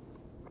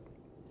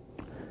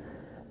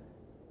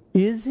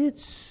 Is it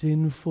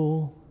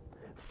sinful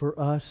for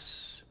us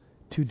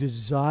to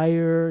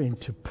desire and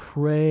to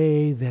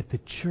pray that the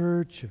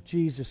Church of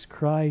Jesus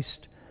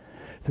Christ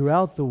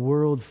throughout the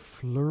world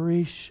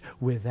flourish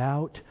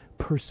without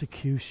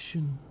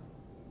persecution?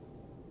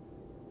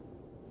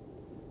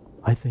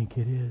 I think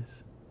it is.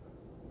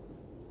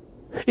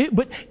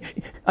 But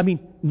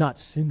not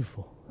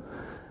sinful.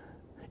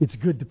 It's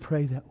good to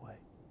pray that way.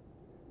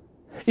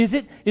 Is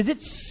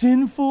it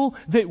sinful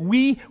that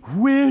we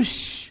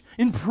wish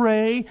and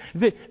pray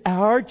that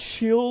our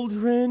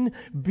children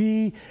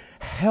be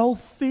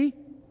healthy,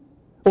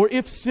 or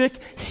if sick,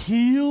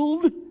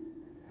 healed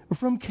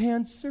from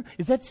cancer?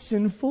 Is that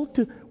sinful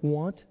to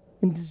want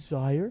and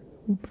desire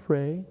and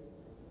pray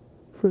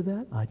for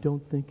that? I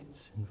don't think it's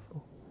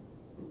sinful.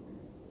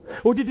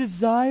 Or to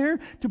desire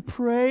to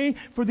pray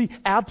for the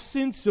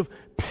absence of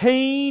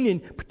pain in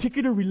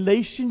particular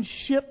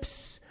relationships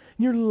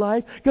in your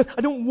life. God,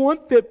 I don't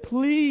want that,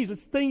 please. Let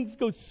things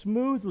go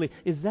smoothly.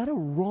 Is that a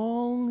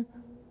wrong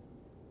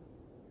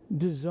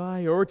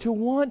desire? Or to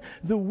want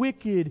the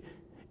wicked,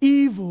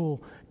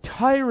 evil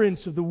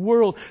tyrants of the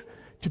world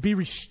to be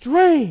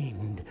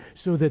restrained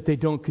so that they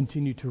don't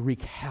continue to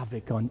wreak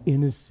havoc on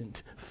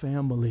innocent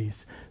families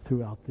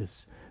throughout this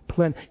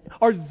planet?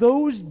 Are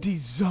those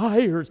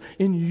desires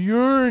and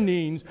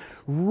yearnings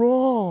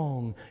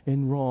wrong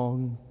and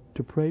wrong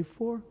to pray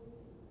for?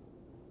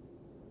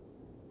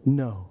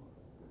 No,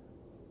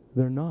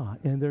 they're not.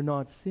 And they're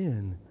not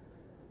sin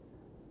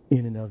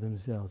in and of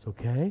themselves,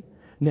 okay?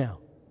 Now,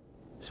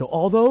 so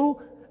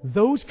although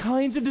those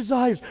kinds of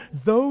desires,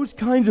 those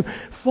kinds of,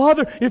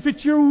 Father, if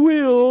it's your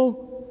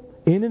will,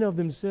 in and of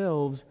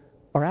themselves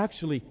are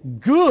actually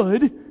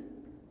good,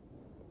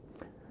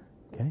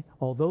 okay?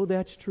 Although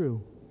that's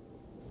true,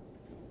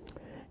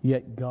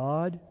 yet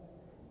God,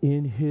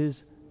 in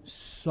His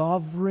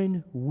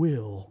sovereign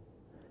will,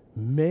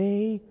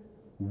 may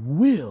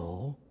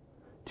will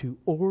to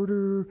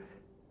order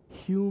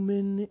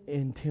human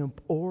and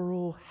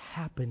temporal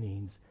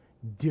happenings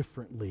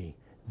differently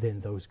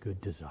than those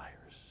good desires.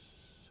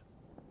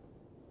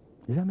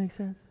 Does that make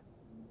sense?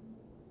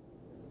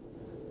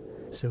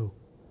 So,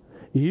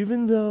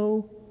 even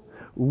though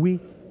we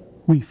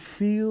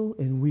feel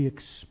and we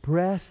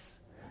express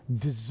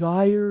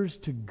desires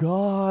to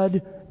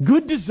God,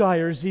 good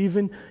desires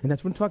even, and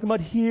that's what I'm talking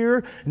about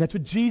here, and that's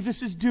what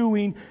Jesus is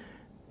doing,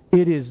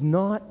 it is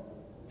not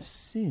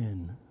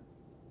sin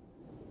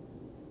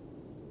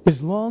as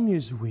long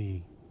as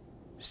we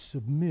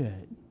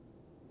submit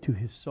to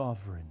His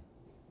sovereign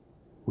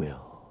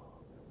will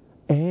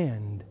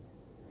and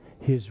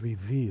His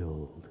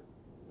revealed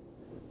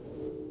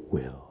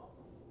will,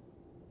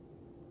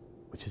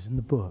 which is in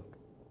the book.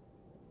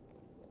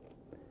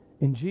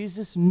 And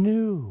Jesus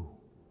knew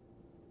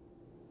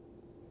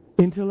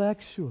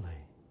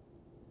intellectually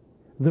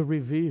the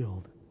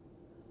revealed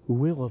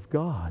will of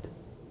God,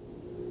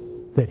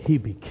 that He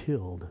be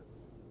killed.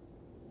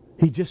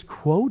 He just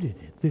quoted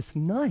it this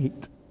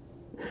night.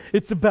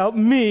 It's about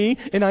me,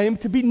 and I am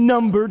to be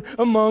numbered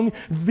among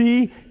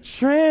the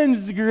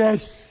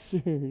transgressors.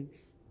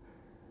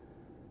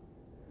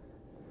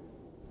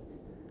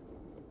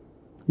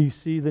 You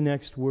see the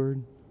next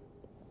word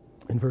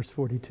in verse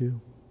 42.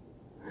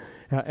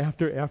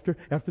 After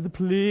the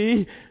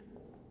plea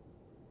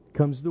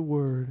comes the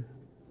word,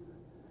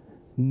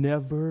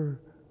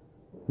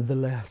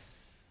 nevertheless.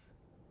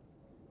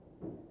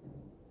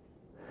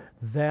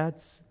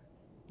 That's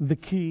the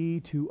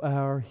key to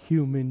our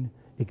human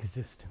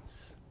existence.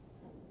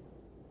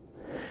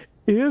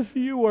 If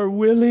you are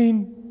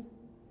willing,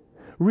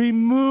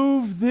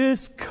 remove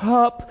this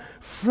cup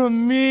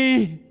from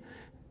me.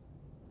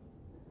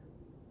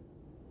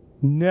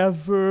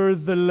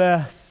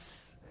 Nevertheless,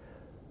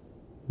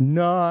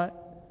 not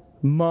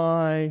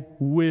my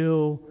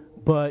will,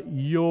 but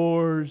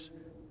yours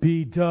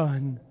be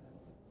done.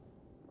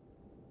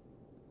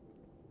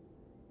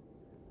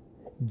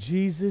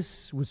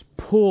 Jesus was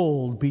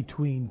pulled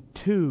between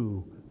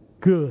two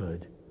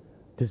good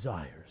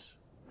desires.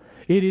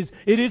 It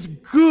is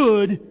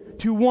good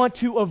to want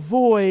to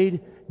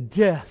avoid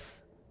death.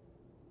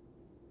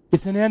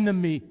 It's an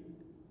enemy.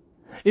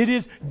 It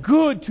is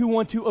good to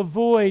want to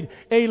avoid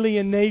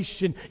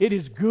alienation. It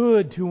is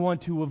good to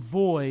want to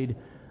avoid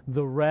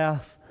the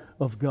wrath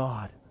of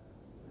God.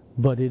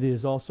 But it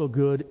is also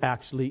good,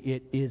 actually,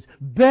 it is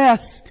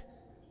best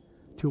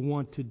to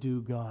want to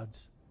do God's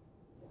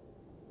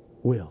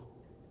will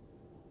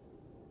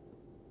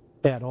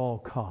at all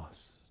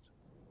costs.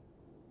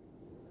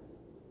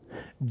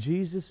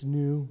 Jesus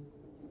knew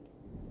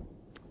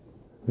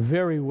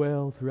very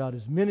well throughout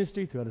His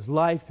ministry, throughout His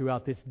life,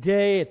 throughout this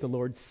day at the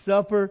Lord's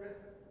Supper,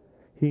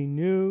 He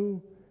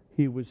knew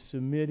He was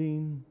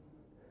submitting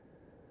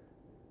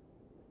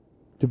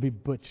to be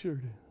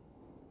butchered.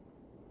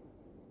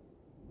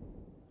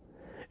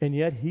 And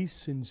yet He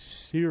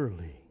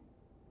sincerely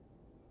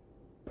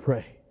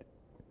prayed,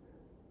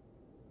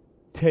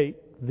 "Take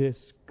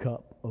this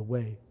cup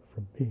away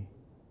from me."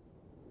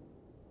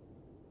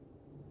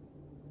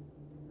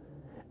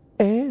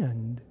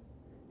 And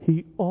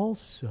He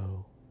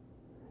also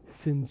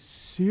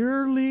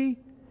sincerely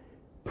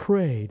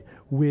prayed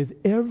with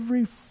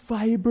every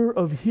fiber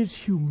of His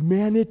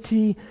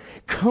humanity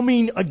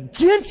coming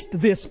against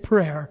this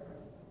prayer.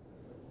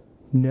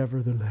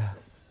 "Nevertheless,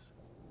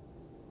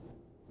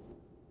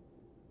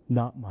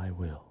 not my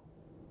will,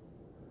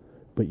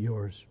 but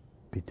yours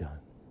be done."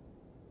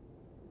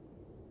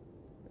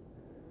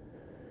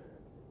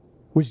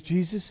 Was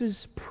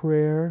Jesus'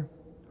 prayer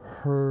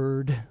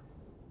heard?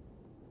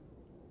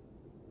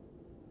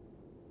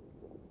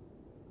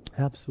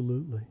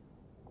 Absolutely.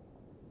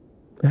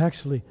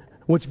 Actually,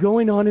 what's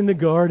going on in the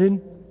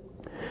garden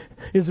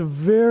is a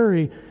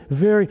very,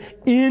 very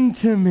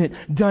intimate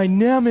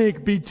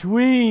dynamic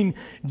between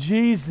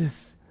Jesus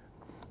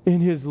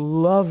and His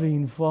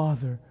loving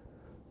Father.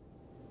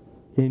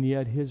 And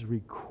yet His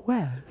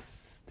request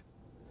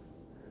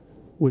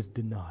was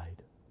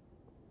denied.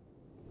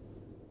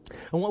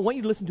 I want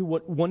you to listen to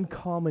what one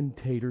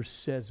commentator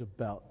says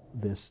about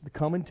this. The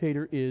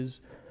commentator is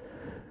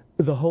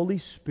the Holy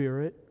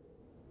Spirit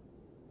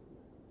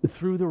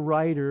through the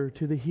writer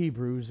to the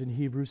Hebrews in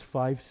Hebrews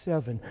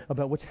 5:7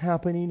 about what's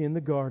happening in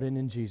the garden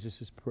in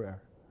Jesus'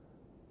 prayer.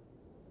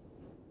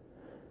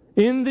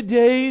 In the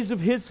days of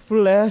His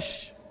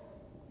flesh,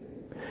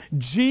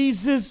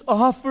 Jesus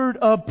offered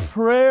up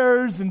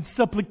prayers and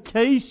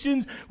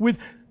supplications with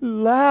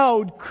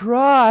loud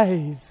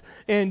cries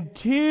and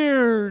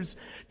tears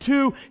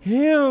to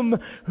Him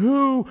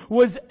who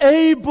was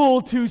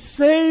able to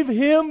save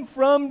Him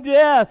from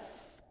death.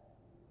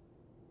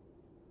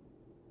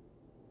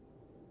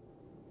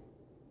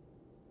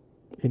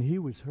 And He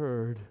was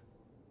heard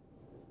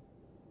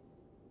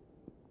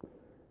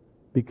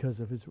because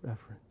of His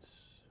reference.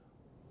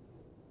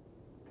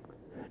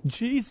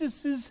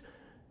 Jesus'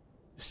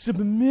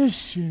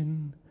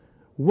 submission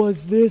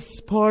was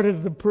this part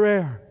of the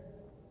prayer.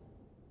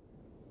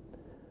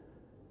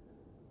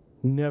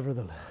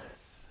 "Nevertheless,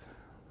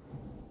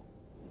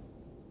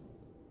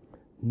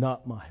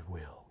 not my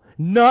will,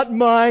 not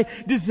my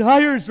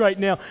desires right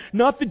now,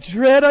 not the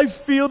dread I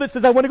feel that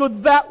says I want to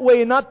go that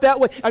way and not that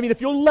way. I mean,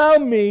 if you'll allow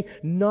me,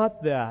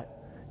 not that,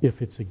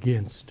 if it's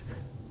against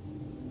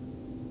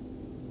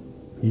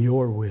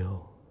your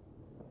will,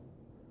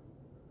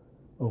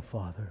 oh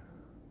Father."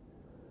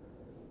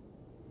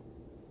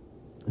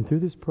 And through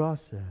this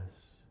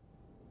process,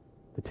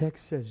 the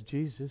text says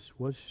Jesus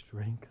was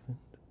strengthened.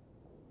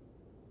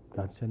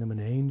 God sent Him an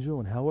angel,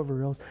 and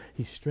however else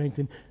He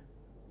strengthened.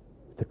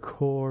 The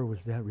core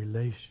was that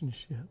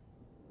relationship.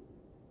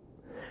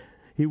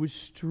 He was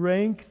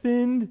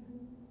strengthened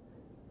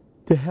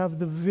to have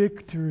the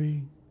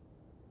victory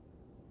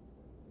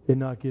and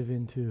not give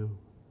in to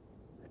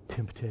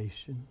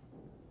temptation.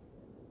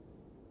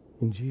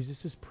 And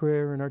Jesus'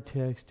 prayer in our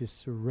text is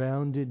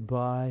surrounded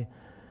by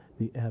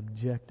the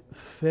abject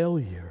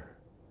failure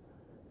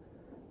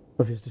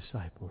of His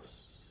disciples.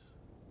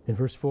 In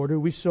verse 40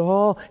 we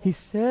saw, He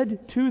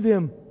said to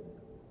them,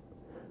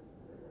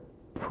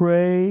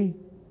 "Pray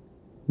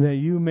that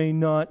you may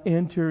not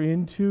enter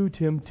into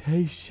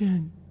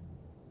temptation."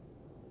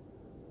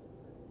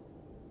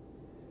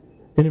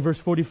 And in verse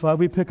 45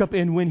 we pick up,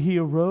 "And when He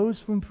arose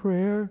from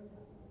prayer,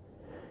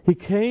 He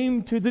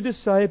came to the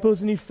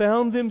disciples and He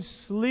found them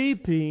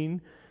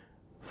sleeping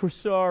for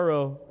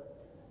sorrow.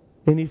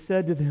 And He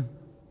said to them,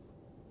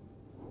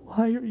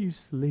 'Why are you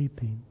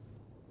sleeping?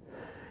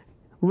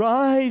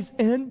 Rise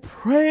and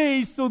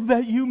pray so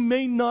that you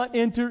may not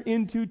enter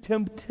into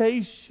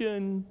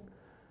temptation.'"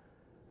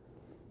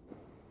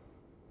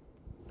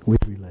 We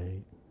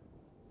relate.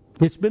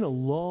 It's been a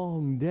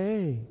long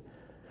day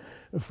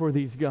for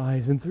these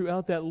guys, and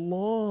throughout that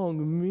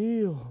long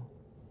meal,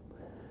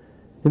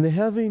 and the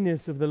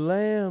heaviness of the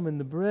lamb and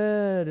the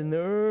bread and the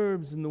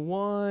herbs and the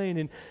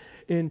wine,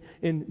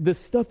 in the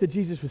stuff that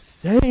Jesus was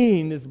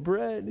saying. This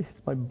bread is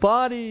my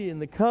body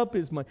and the cup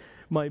is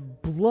my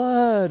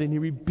blood. And He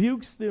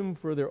rebukes them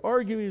for their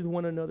arguing with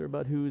one another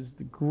about who is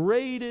the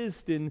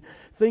greatest. And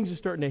things are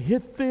starting to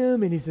hit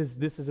them. And He says,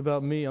 this is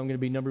about me. I'm going to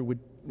be numbered with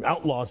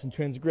outlaws and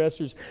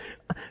transgressors.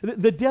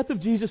 The death of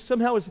Jesus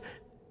somehow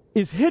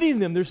is hitting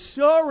them. There's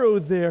sorrow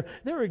there.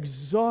 They're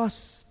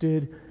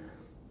exhausted.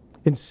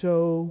 And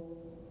so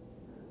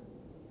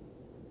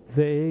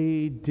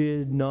they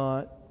did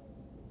not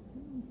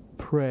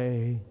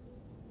pray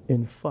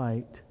and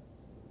fight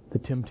the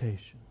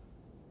temptation.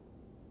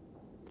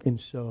 And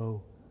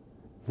so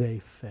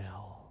they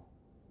fell.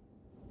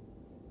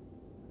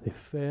 They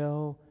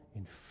fell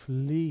in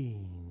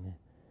fleeing.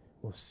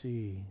 We'll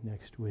see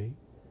next week.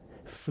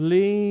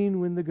 Fleeing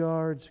when the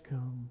guards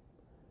come.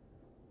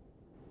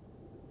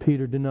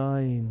 Peter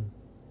denying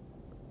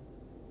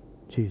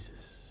Jesus.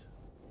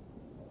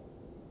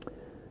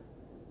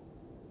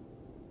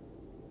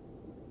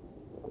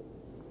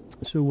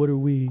 So what are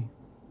we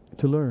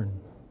to learn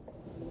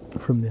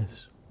from this?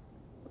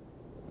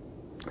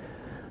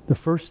 The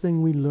first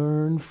thing we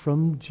learn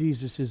from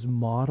Jesus'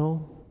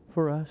 model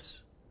for us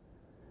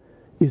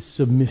is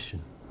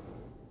submission.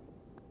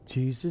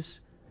 Jesus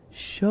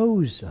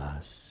shows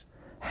us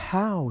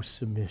how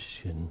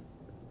submission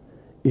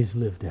is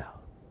lived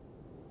out.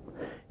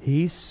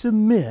 He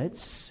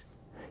submits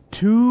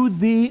to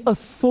the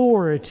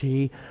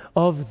authority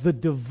of the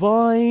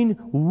divine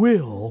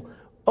will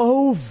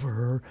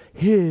over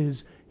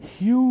His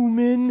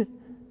human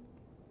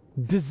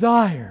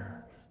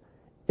desires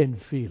and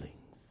feelings.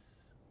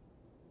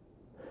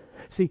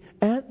 See,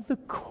 at the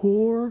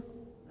core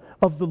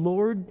of the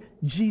Lord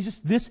Jesus,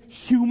 this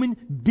human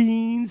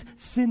being's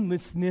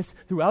sinlessness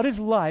throughout His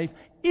life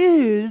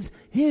is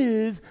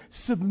His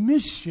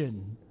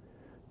submission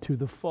to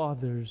the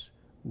Father's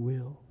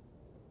will.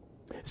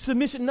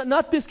 Submission,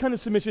 not this kind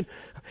of submission.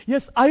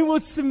 Yes, I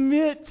will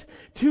submit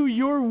to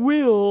your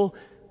will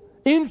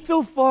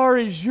insofar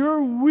as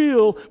your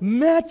will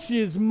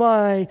matches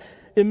my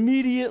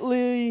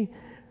immediately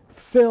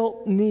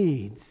felt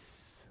needs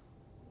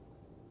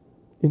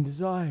and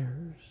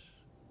desires.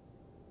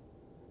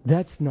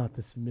 That's not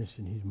the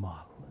submission He's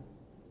modeling.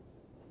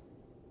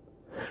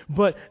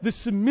 But the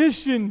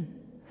submission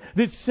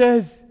that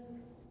says,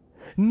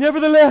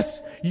 nevertheless,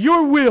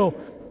 your will,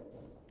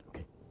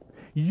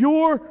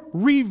 your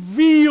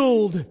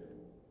revealed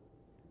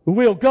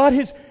will. God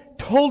has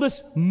told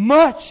us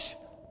much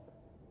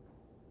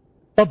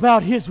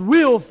about His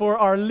will for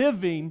our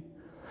living,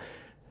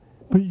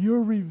 but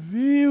your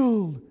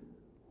revealed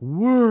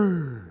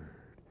Word,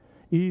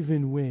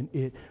 even when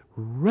it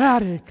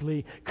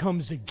radically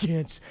comes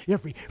against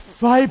every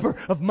fiber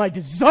of my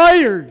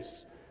desires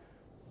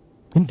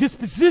and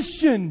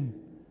disposition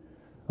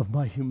of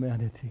my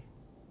humanity.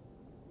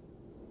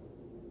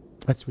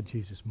 That's what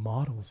Jesus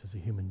models as a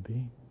human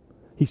being.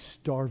 He's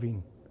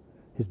starving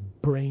his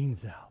brains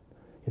out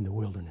in the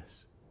wilderness.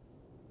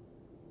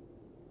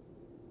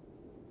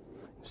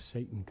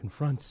 Satan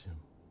confronts him.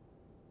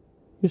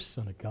 You're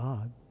Son of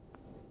God.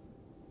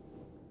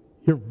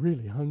 You're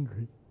really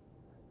hungry.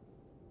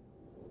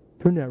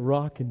 Turn that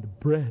rock into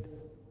bread.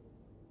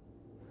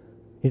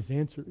 His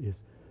answer is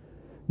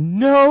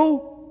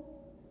no.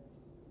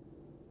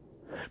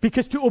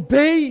 Because to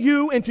obey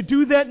you and to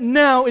do that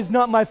now is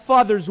not my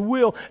Father's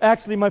will.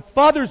 Actually, my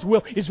Father's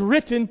will is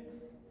written,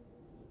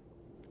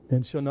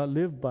 "Man shall not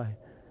live by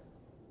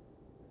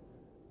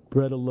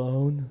bread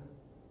alone,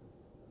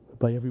 but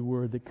by every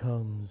word that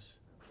comes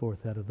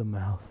forth out of the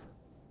mouth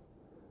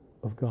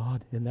of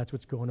God." And that's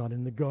what's going on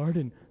in the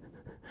garden.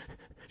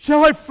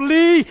 Shall I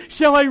flee?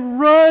 Shall I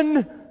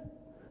run?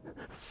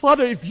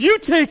 Father, if you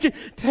take it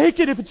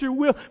if it's your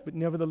will. But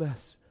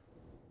nevertheless,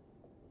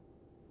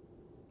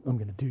 I'm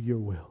going to do your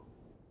will.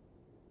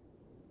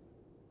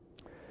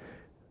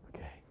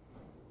 Okay.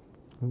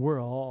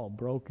 We're all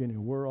broken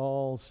and we're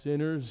all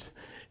sinners,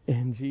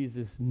 and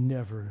Jesus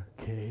never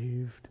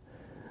caved.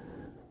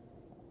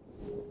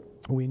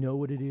 We know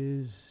what it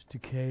is to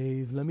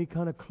cave. Let me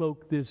kind of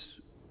cloak this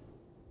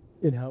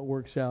in how it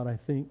works out, I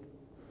think,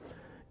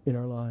 in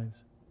our lives.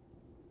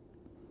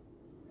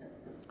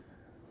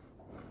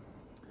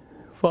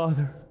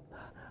 Father,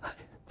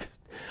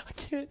 I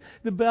can't.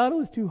 The battle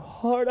is too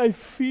hard. I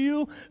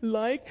feel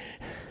like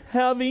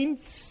having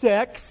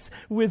sex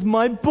with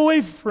my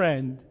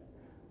boyfriend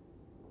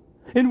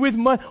and with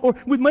my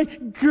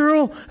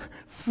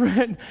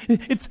girlfriend.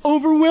 It's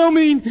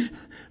overwhelming,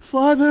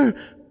 Father.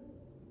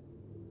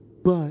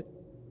 But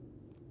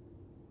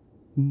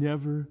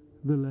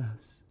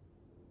nevertheless,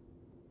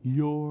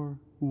 your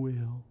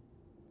will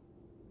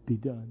be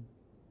done.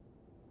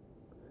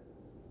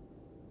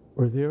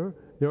 Or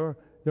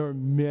there are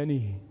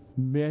many,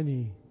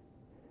 many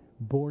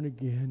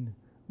born-again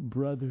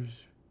brothers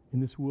in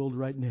this world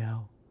right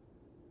now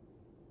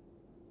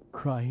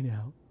crying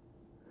out,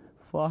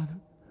 Father,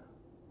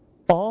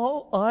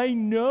 all I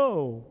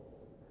know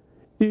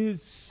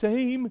is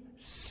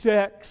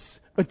same-sex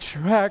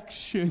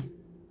attraction.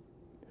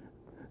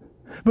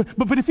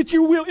 But if it's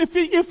your will,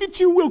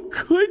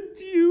 could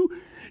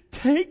you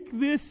take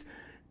this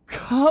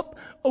cup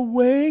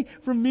away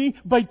from me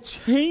by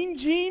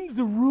changing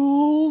the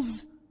rules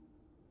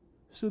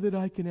so that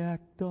I can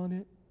act on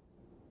it?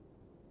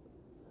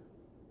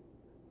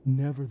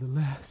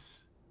 Nevertheless,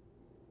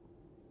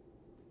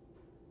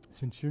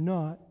 since you're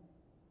not,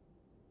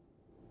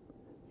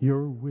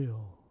 your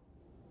will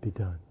be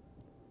done.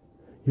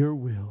 Your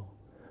will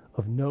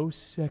of no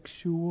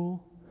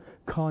sexual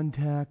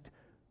contact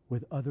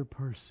with other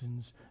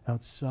persons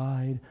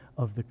outside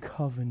of the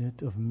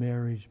covenant of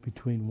marriage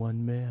between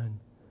one man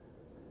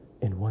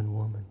and one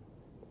woman.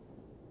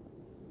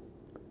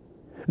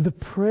 The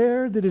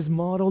prayer that is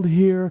modeled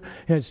here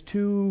has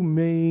two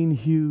main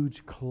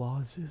huge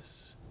clauses.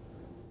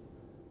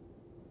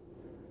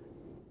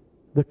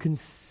 The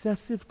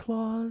concessive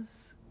clause,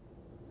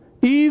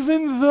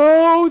 even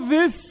though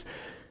this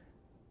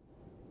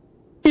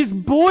is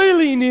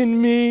boiling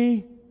in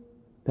me,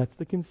 that's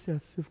the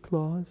concessive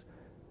clause,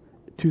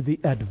 to the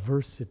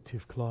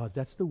adversative clause.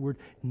 That's the word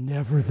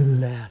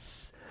nevertheless.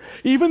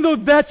 Even though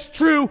that's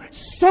true,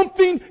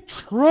 something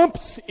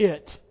trumps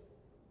it.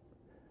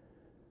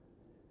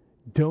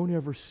 Don't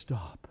ever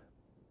stop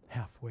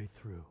halfway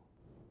through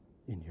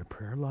in your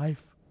prayer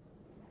life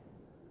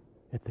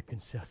at the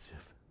concessive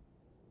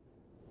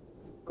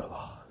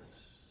clause.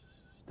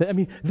 I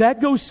mean,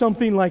 that goes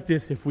something like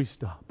this if we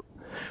stop.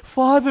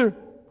 Father,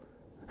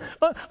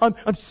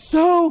 I'm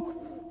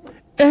so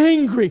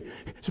angry.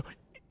 So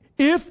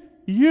if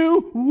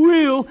you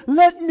will,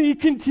 let me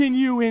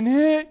continue in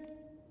it.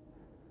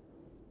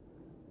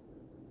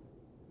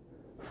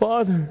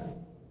 Father,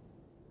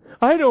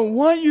 I don't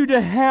want you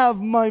to have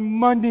my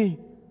money.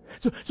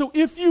 So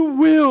if you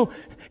will,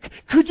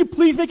 could you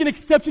please make an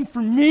exception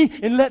for me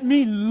and let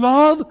me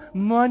love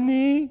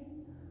money?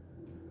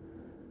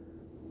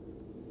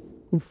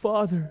 And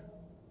Father,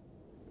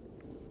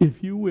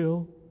 if you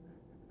will,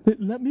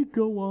 let me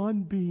go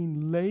on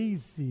being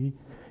lazy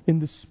in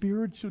the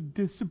spiritual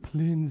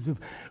disciplines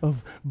of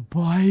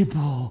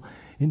Bible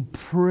and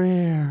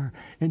prayer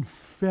and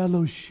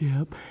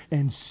fellowship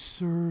and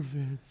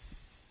service.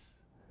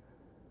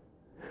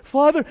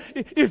 Father,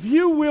 if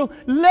you will,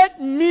 let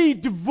me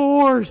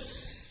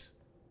divorce.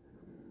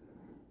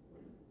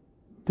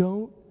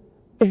 Don't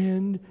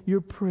end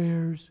your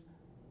prayers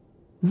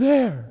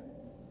there.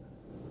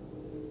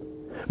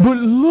 But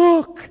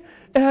look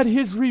at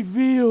His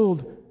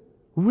revealed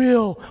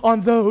will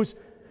on those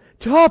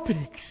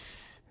topics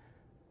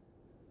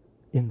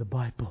in the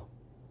Bible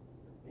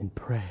and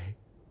pray.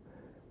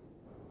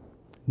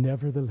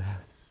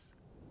 Nevertheless,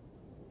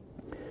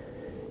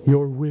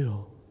 your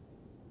will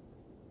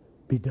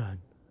be done.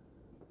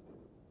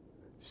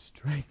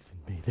 Strengthen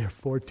me,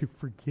 therefore, to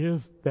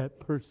forgive that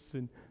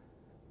person.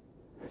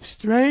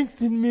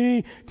 Strengthen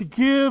me to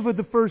give of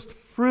the first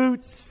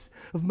fruits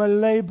of my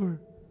labor.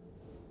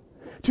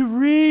 To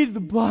read the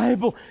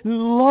Bible and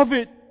love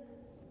it.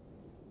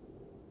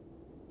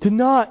 To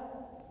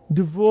not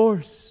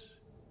divorce.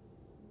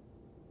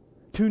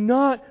 To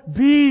not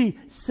be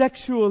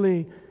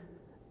sexually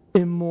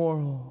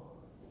immoral.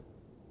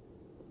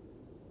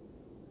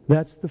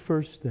 That's the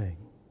first thing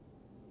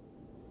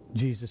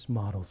Jesus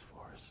models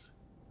for us.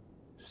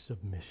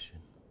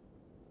 Submission.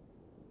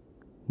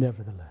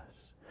 Nevertheless.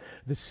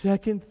 The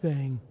second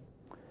thing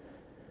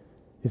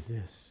is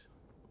this.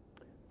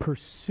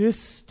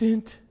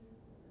 Persistent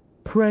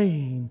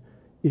praying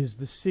is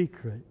the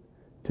secret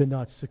to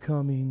not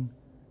succumbing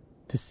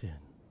to sin.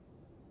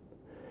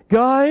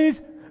 Guys,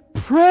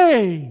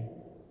 pray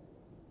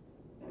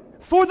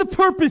for the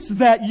purpose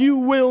that you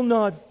will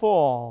not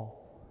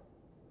fall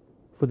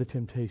for the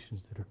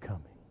temptations that are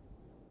coming.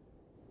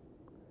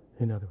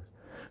 In other words,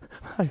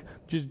 I'm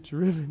just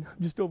driven,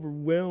 I'm just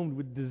overwhelmed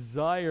with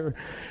desire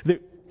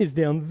that is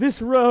down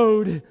this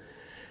road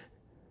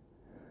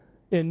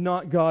and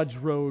not God's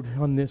road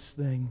on this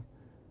thing.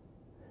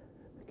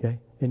 Okay?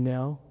 And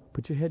now,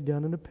 put your head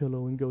down on a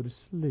pillow and go to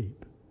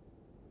sleep.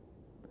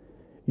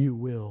 You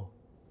will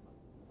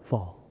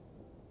fall.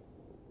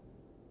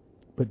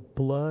 But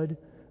blood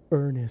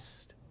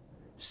earnest,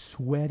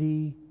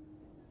 sweaty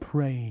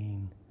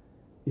praying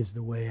is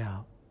the way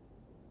out.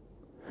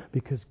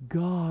 Because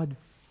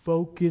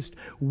God-focused,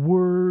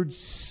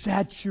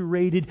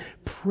 word-saturated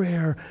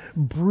prayer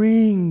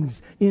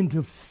brings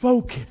into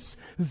focus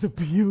the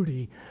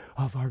beauty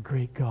of our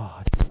great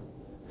God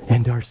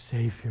and our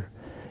Savior,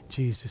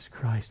 Jesus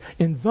Christ.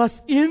 And thus,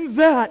 in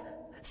that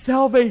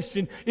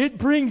salvation, it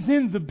brings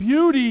in the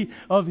beauty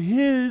of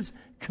His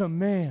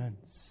commands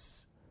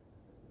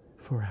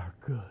for our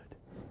good.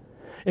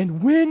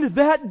 And when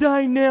that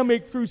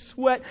dynamic through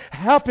sweat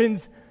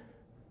happens,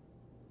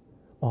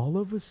 all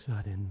of a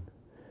sudden,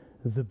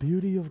 the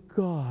beauty of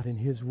God and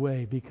His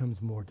way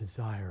becomes more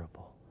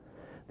desirable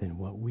than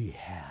what we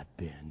had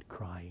been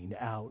crying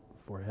out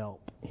for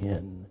help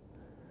in.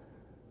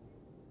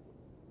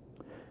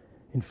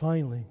 And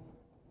finally,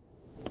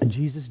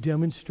 Jesus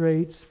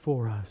demonstrates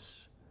for us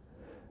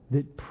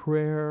that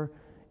prayer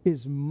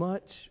is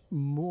much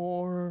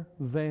more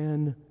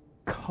than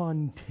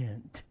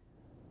content.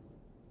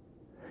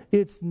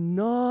 It's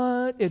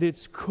not at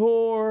its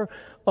core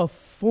a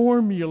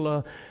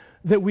formula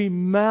that we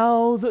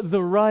mouth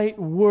the right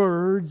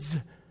words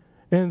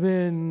and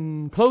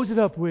then close it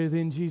up with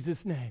in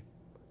Jesus' name.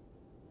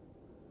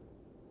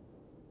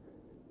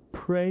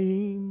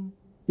 Praying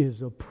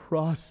is a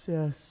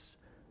process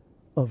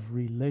of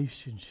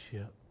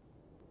relationship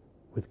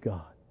with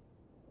God.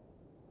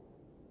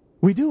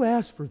 We do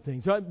ask for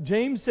things.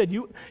 James said,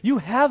 you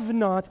have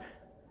not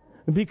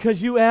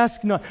because you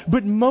ask not.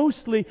 But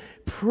mostly,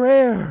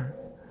 prayer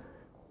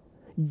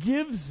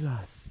gives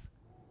us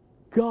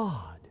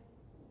God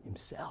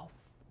Himself.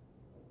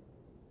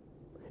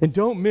 And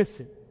don't miss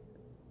it.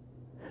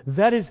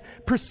 That is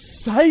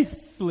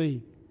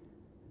precisely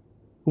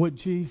what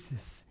Jesus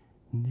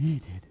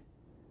needed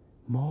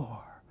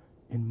more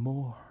and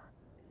more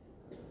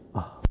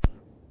of.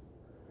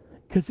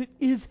 Because it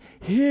is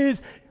His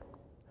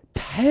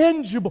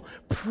tangible,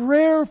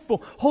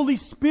 prayerful, Holy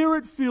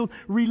Spirit-filled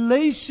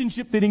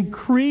relationship that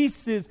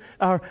increases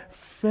our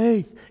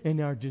faith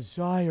and our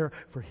desire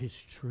for His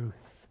truth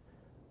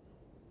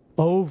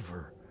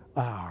over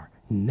our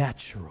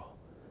natural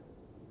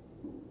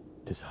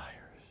desires.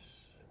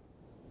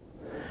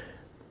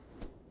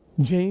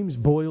 James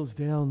boils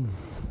down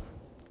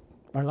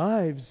our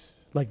lives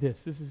like this.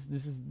 This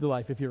is the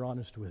life if you're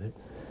honest with it.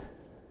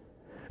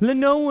 Let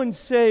no one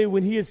say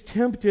when he is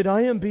tempted,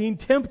 I am being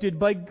tempted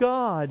by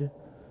God.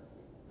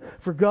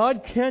 For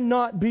God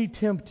cannot be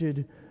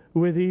tempted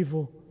with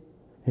evil,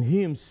 and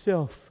He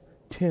Himself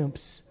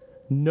tempts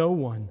no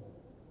one.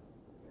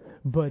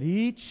 But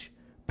each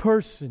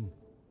person,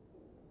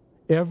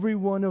 every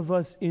one of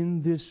us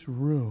in this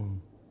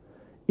room,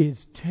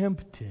 is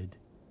tempted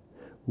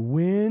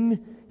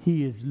when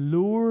he is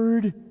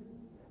lured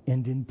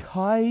and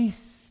enticed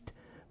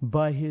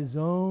by his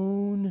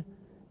own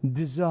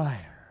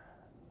desire.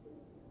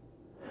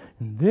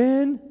 And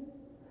then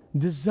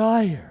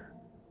desire,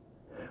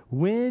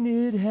 when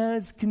it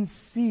has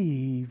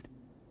conceived,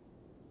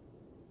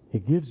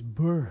 it gives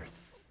birth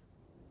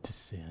to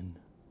sin.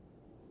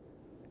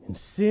 And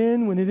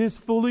sin, when it is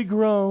fully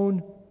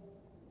grown,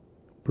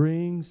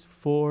 brings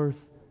forth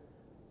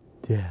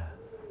death.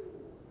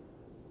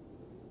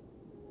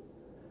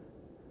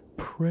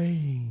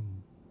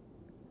 Praying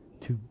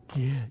to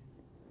get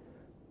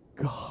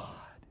God.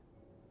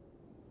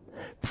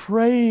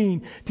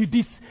 Praying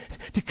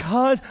to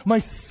cause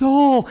my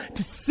soul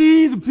to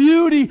see the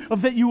beauty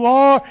of that You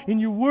are in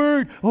Your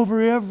Word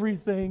over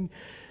everything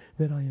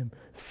that I am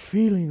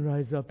feeling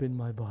rise up in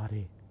my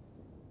body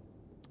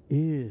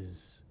is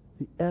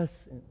the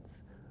essence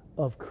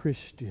of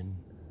Christian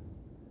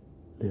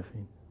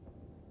living.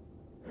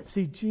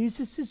 See,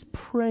 Jesus'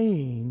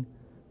 praying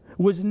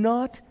was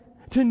not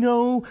to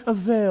no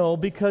avail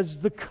because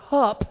the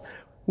cup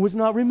was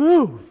not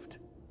removed.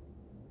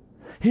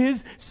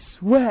 His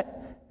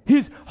sweat,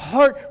 His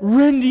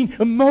heart-rending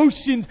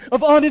emotions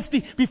of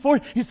honesty before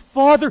His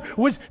Father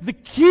was the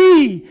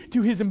key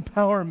to His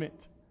empowerment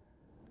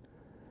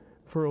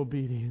for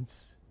obedience.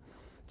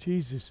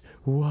 Jesus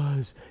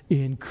was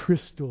in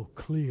crystal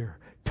clear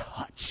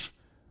touch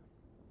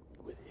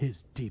with His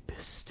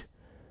deepest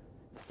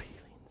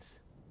feelings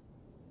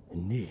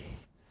and needs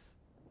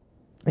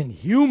and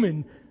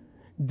human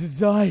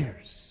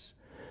desires.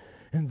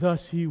 And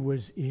thus He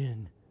was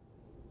in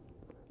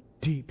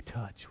deep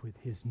touch with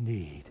His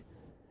need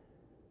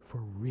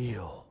for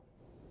real,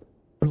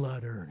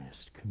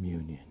 blood-earnest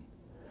communion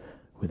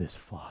with His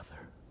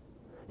Father.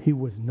 He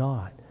was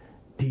not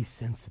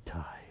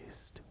desensitized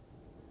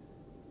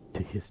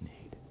to His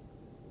need,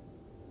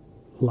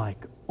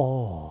 like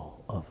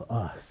all of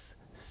us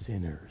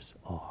sinners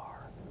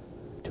are,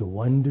 to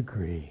one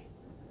degree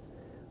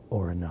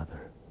or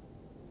another.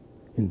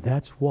 And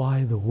that's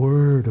why the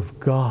Word of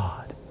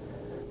God,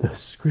 the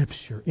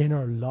Scripture in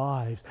our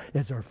lives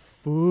as our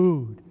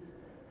food,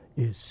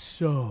 is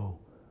so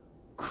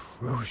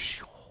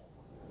crucial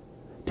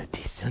to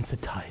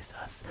desensitize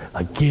us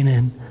again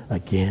and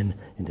again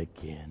and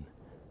again.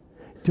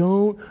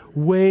 Don't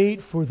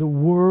wait for the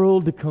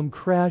world to come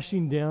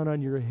crashing down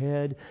on your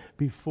head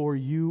before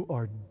you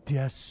are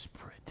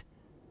desperate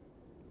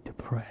to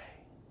pray.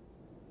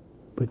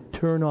 But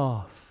turn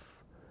off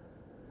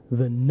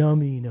the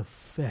numbing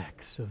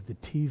effects of the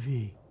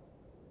TV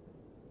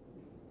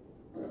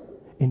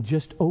and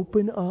just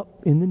open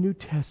up in the New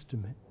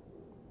Testament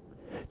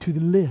to the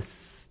list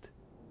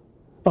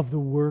of the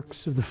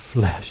works of the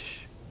flesh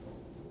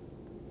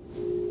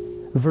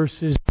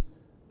versus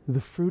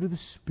the fruit of the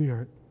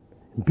Spirit.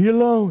 Be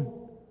alone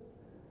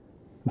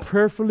and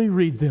prayerfully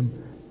read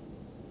them.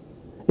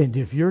 And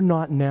if you're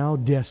not now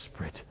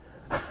desperate,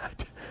 I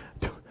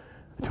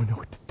don't know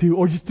what to do.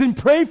 Or just then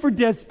pray for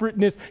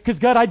desperateness. Because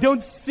God, I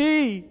don't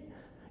see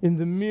in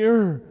the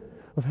mirror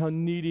of how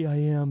needy I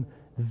am.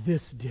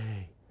 This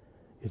day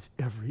is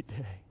every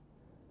day.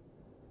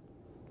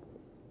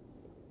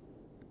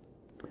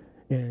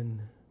 And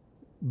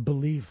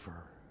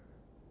believer,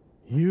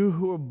 you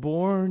who are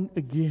born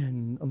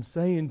again, I'm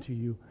saying to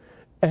you,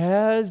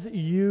 as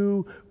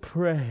you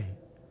pray,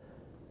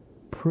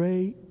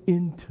 pray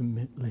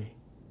intimately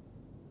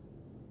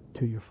to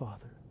to your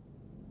Father.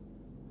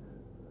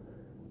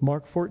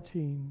 Mark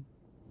 14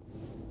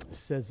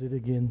 says it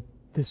again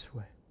this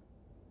way.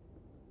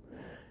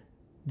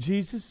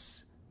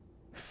 Jesus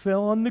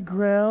fell on the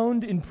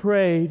ground and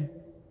prayed,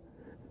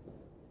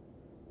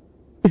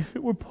 if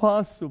it were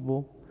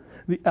possible,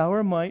 the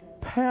hour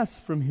might pass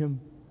from him.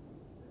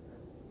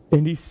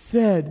 And he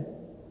said,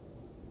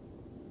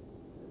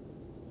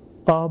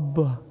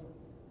 Abba,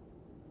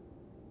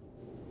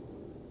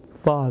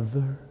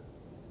 Father,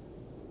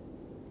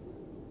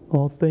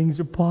 all things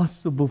are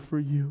possible for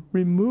you.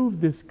 Remove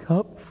this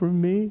cup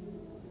from me.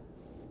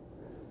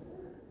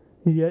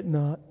 Yet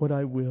not what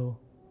I will,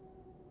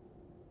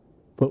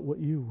 but what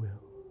you will.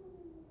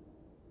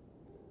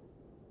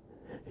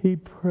 He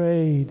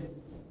prayed,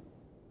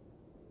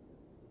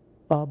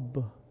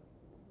 Abba.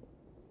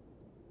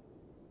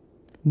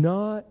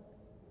 Not,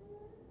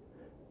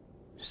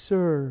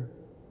 Sir.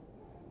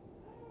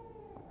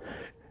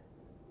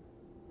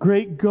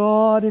 Great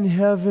God in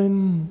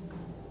heaven,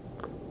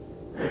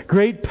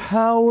 great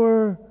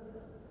power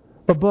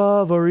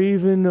above, or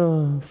even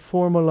a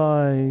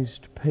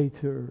formalized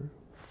Pater,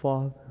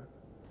 Father.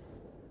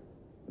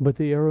 But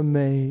the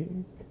Aramaic,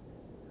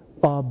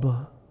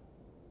 Abba,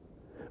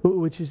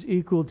 which is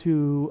equal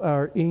to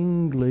our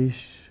English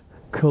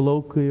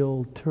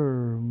colloquial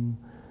term,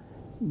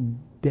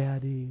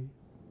 Daddy,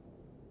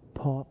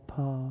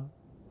 Papa.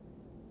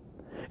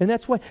 And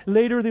that's why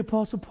later the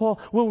Apostle Paul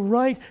will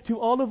write to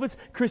all of us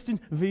Christians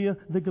via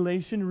the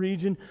Galatian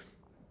region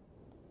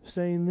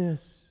saying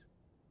this.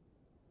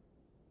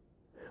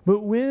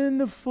 But when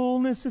the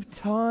fullness of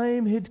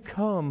time had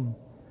come,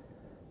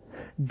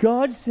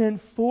 God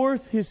sent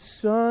forth His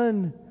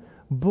Son,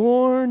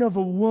 born of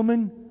a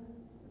woman,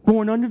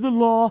 born under the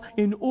law,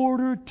 in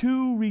order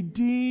to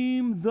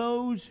redeem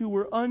those who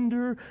were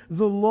under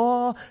the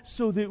law,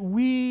 so that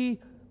we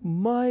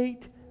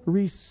might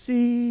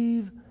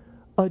receive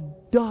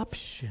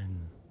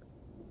adoption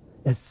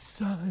as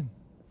sons.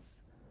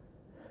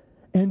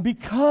 And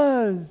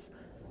because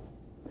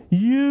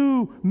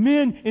you,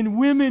 men and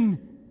women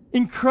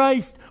in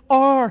Christ,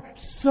 are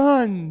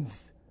sons,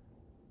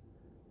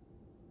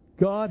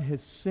 God has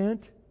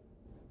sent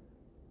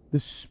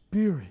the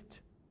Spirit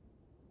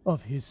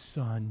of His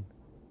Son.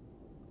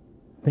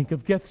 Think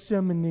of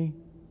Gethsemane.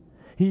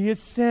 He has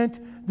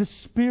sent the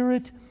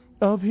Spirit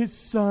of His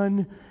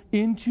Son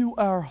into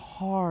our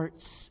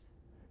hearts,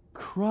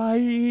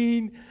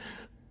 crying,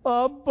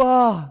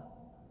 Abba,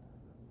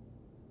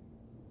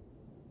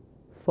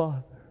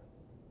 Father.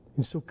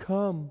 And so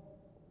come,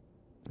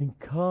 and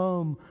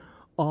come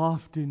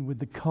often with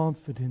the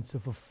confidence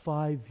of a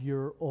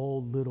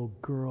 5-year-old little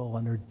girl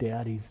on her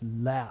daddy's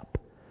lap,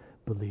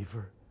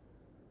 believer.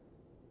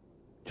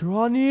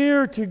 Draw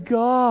near to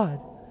God,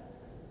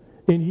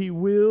 and He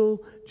will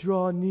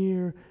draw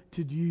near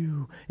to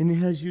you.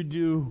 And as you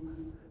do,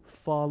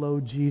 follow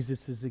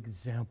Jesus'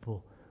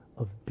 example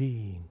of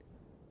being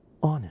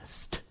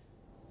honest.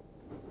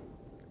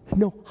 There's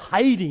no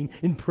hiding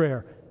in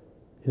prayer.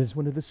 It is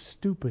one of the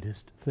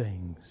stupidest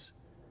things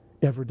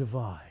ever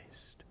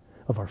devised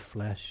of our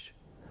flesh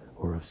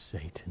or of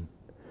Satan.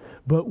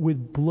 But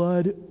with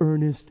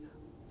blood-earnest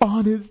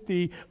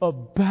honesty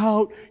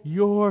about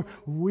your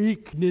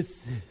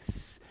weaknesses.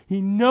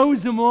 He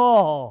knows them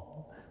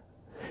all.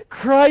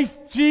 Christ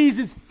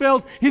Jesus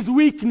felt His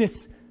weakness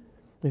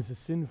as a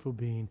sinful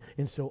being.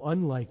 And so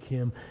unlike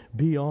Him,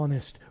 be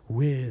honest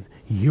with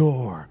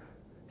your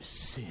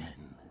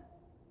sin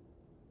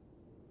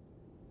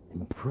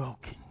and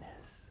brokenness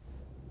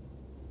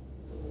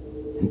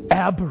and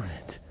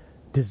aberrant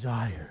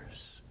desires.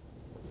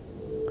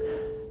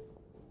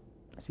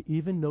 See,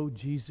 even though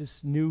Jesus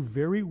knew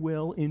very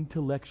well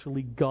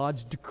intellectually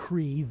God's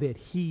decree that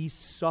He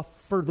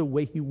suffer the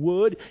way He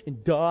would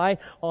and die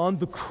on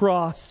the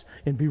cross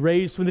and be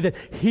raised from the dead,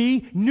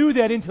 He knew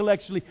that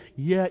intellectually,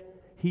 yet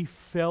He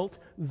felt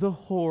the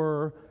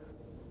horror,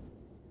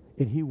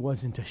 and He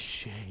wasn't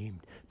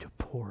ashamed to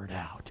pour it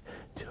out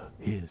to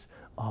His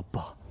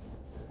Abba,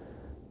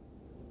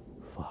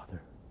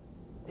 Father.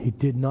 He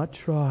did not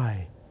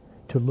try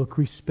to look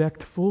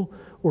respectful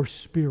or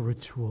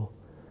spiritual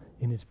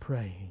in His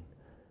praying,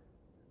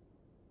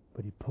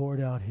 but He poured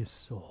out His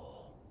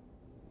soul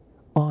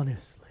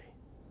honestly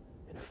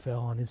and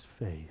fell on His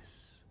face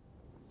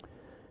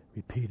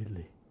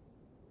repeatedly.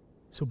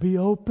 So be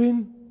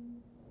open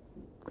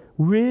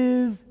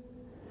with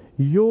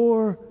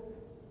your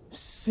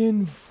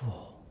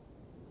sinful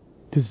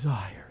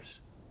desires.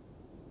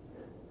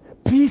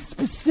 Be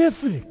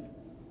specific.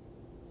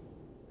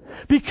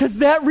 Because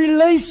that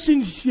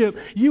relationship,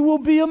 you will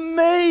be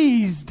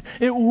amazed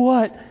at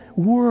what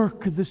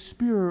work the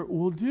Spirit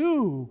will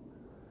do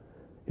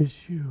as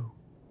you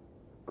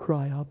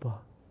cry, Abba,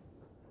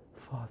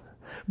 Father.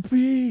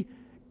 Be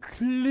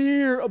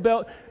clear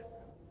about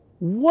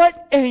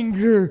what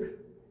anger,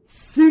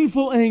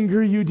 sinful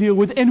anger, you deal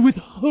with and with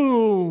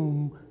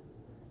whom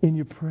in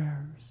your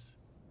prayers.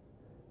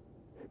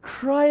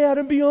 Cry out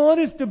and be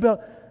honest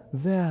about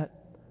that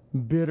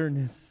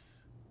bitterness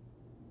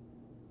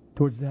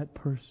towards that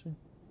person.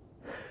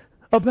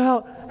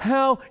 about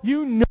how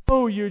you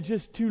know you're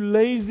just too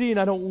lazy and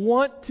I don't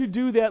want to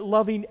do that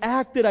loving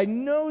act that I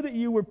know that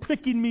you were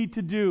pricking me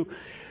to do.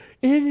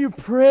 In your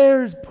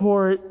prayers,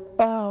 pour it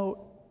out.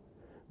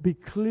 Be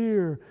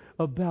clear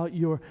about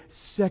your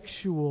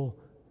sexual,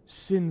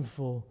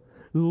 sinful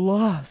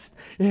lust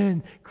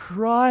and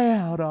cry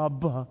out,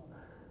 Abba,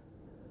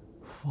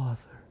 Father,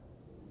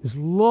 as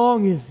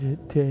long as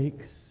it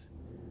takes.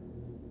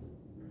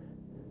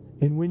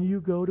 And when you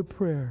go to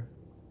prayer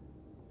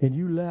and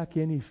you lack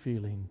any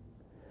feeling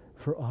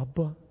for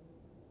Abba,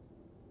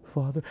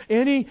 Father,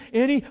 any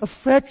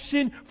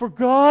affection for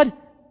God,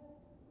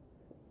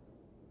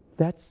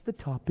 that's the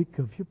topic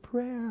of your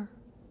prayer.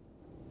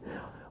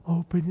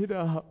 Open it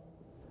up.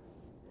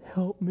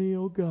 Help me,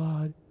 O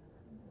God.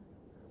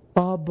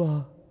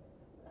 Abba,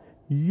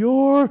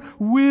 your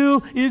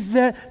will is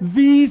that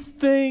these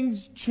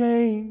things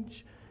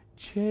change.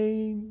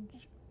 Change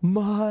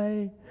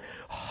my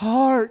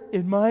heart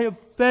and my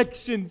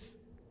affections.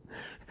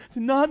 It's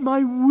not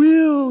my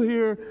will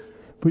here,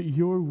 but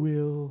your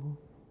will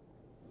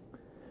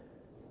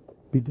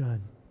be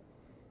done.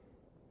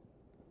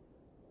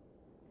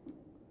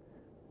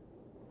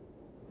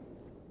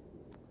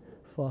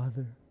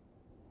 Father,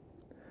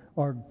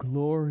 our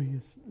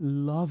glorious,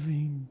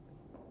 loving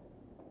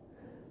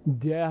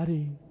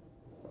Daddy,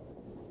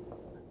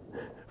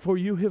 for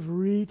you have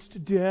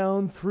reached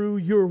down through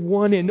your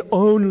one and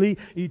only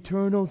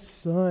eternal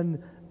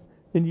Son,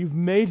 and you've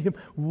made him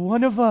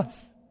one of us,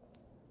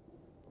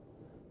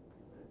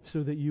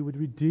 so that you would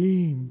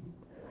redeem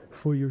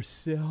for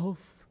yourself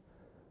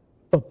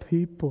a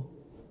people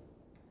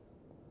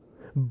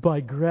by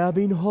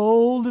grabbing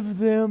hold of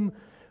them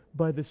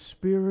by the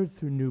Spirit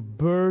through new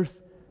birth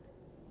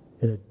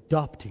and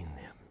adopting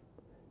them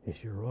as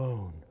your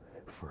own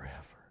forever.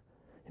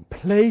 And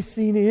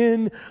placing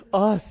in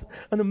us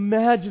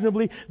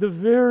unimaginably the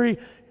very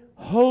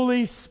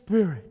Holy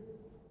Spirit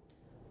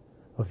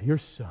of your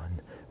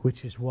Son,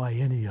 which is why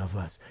any of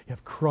us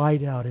have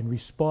cried out in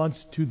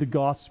response to the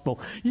gospel,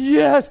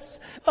 yes,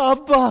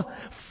 Abba,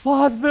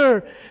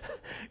 Father,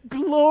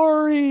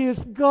 glorious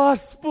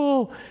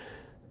gospel,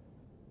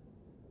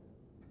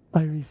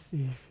 I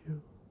receive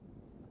you.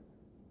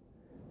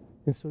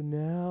 And so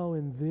now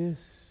in this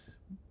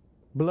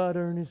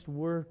blood-earnest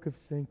work of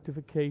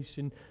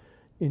sanctification,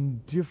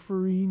 in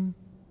differing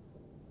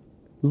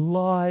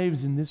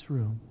lives in this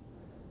room,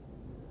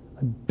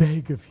 I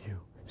beg of you,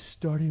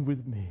 starting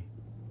with me,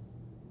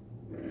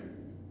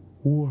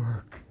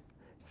 work,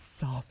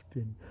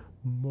 soften,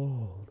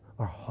 mold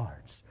our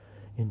hearts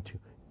into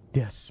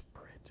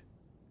desperate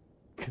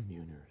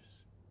communers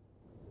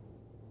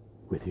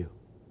with you.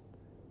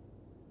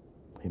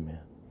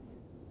 Amen.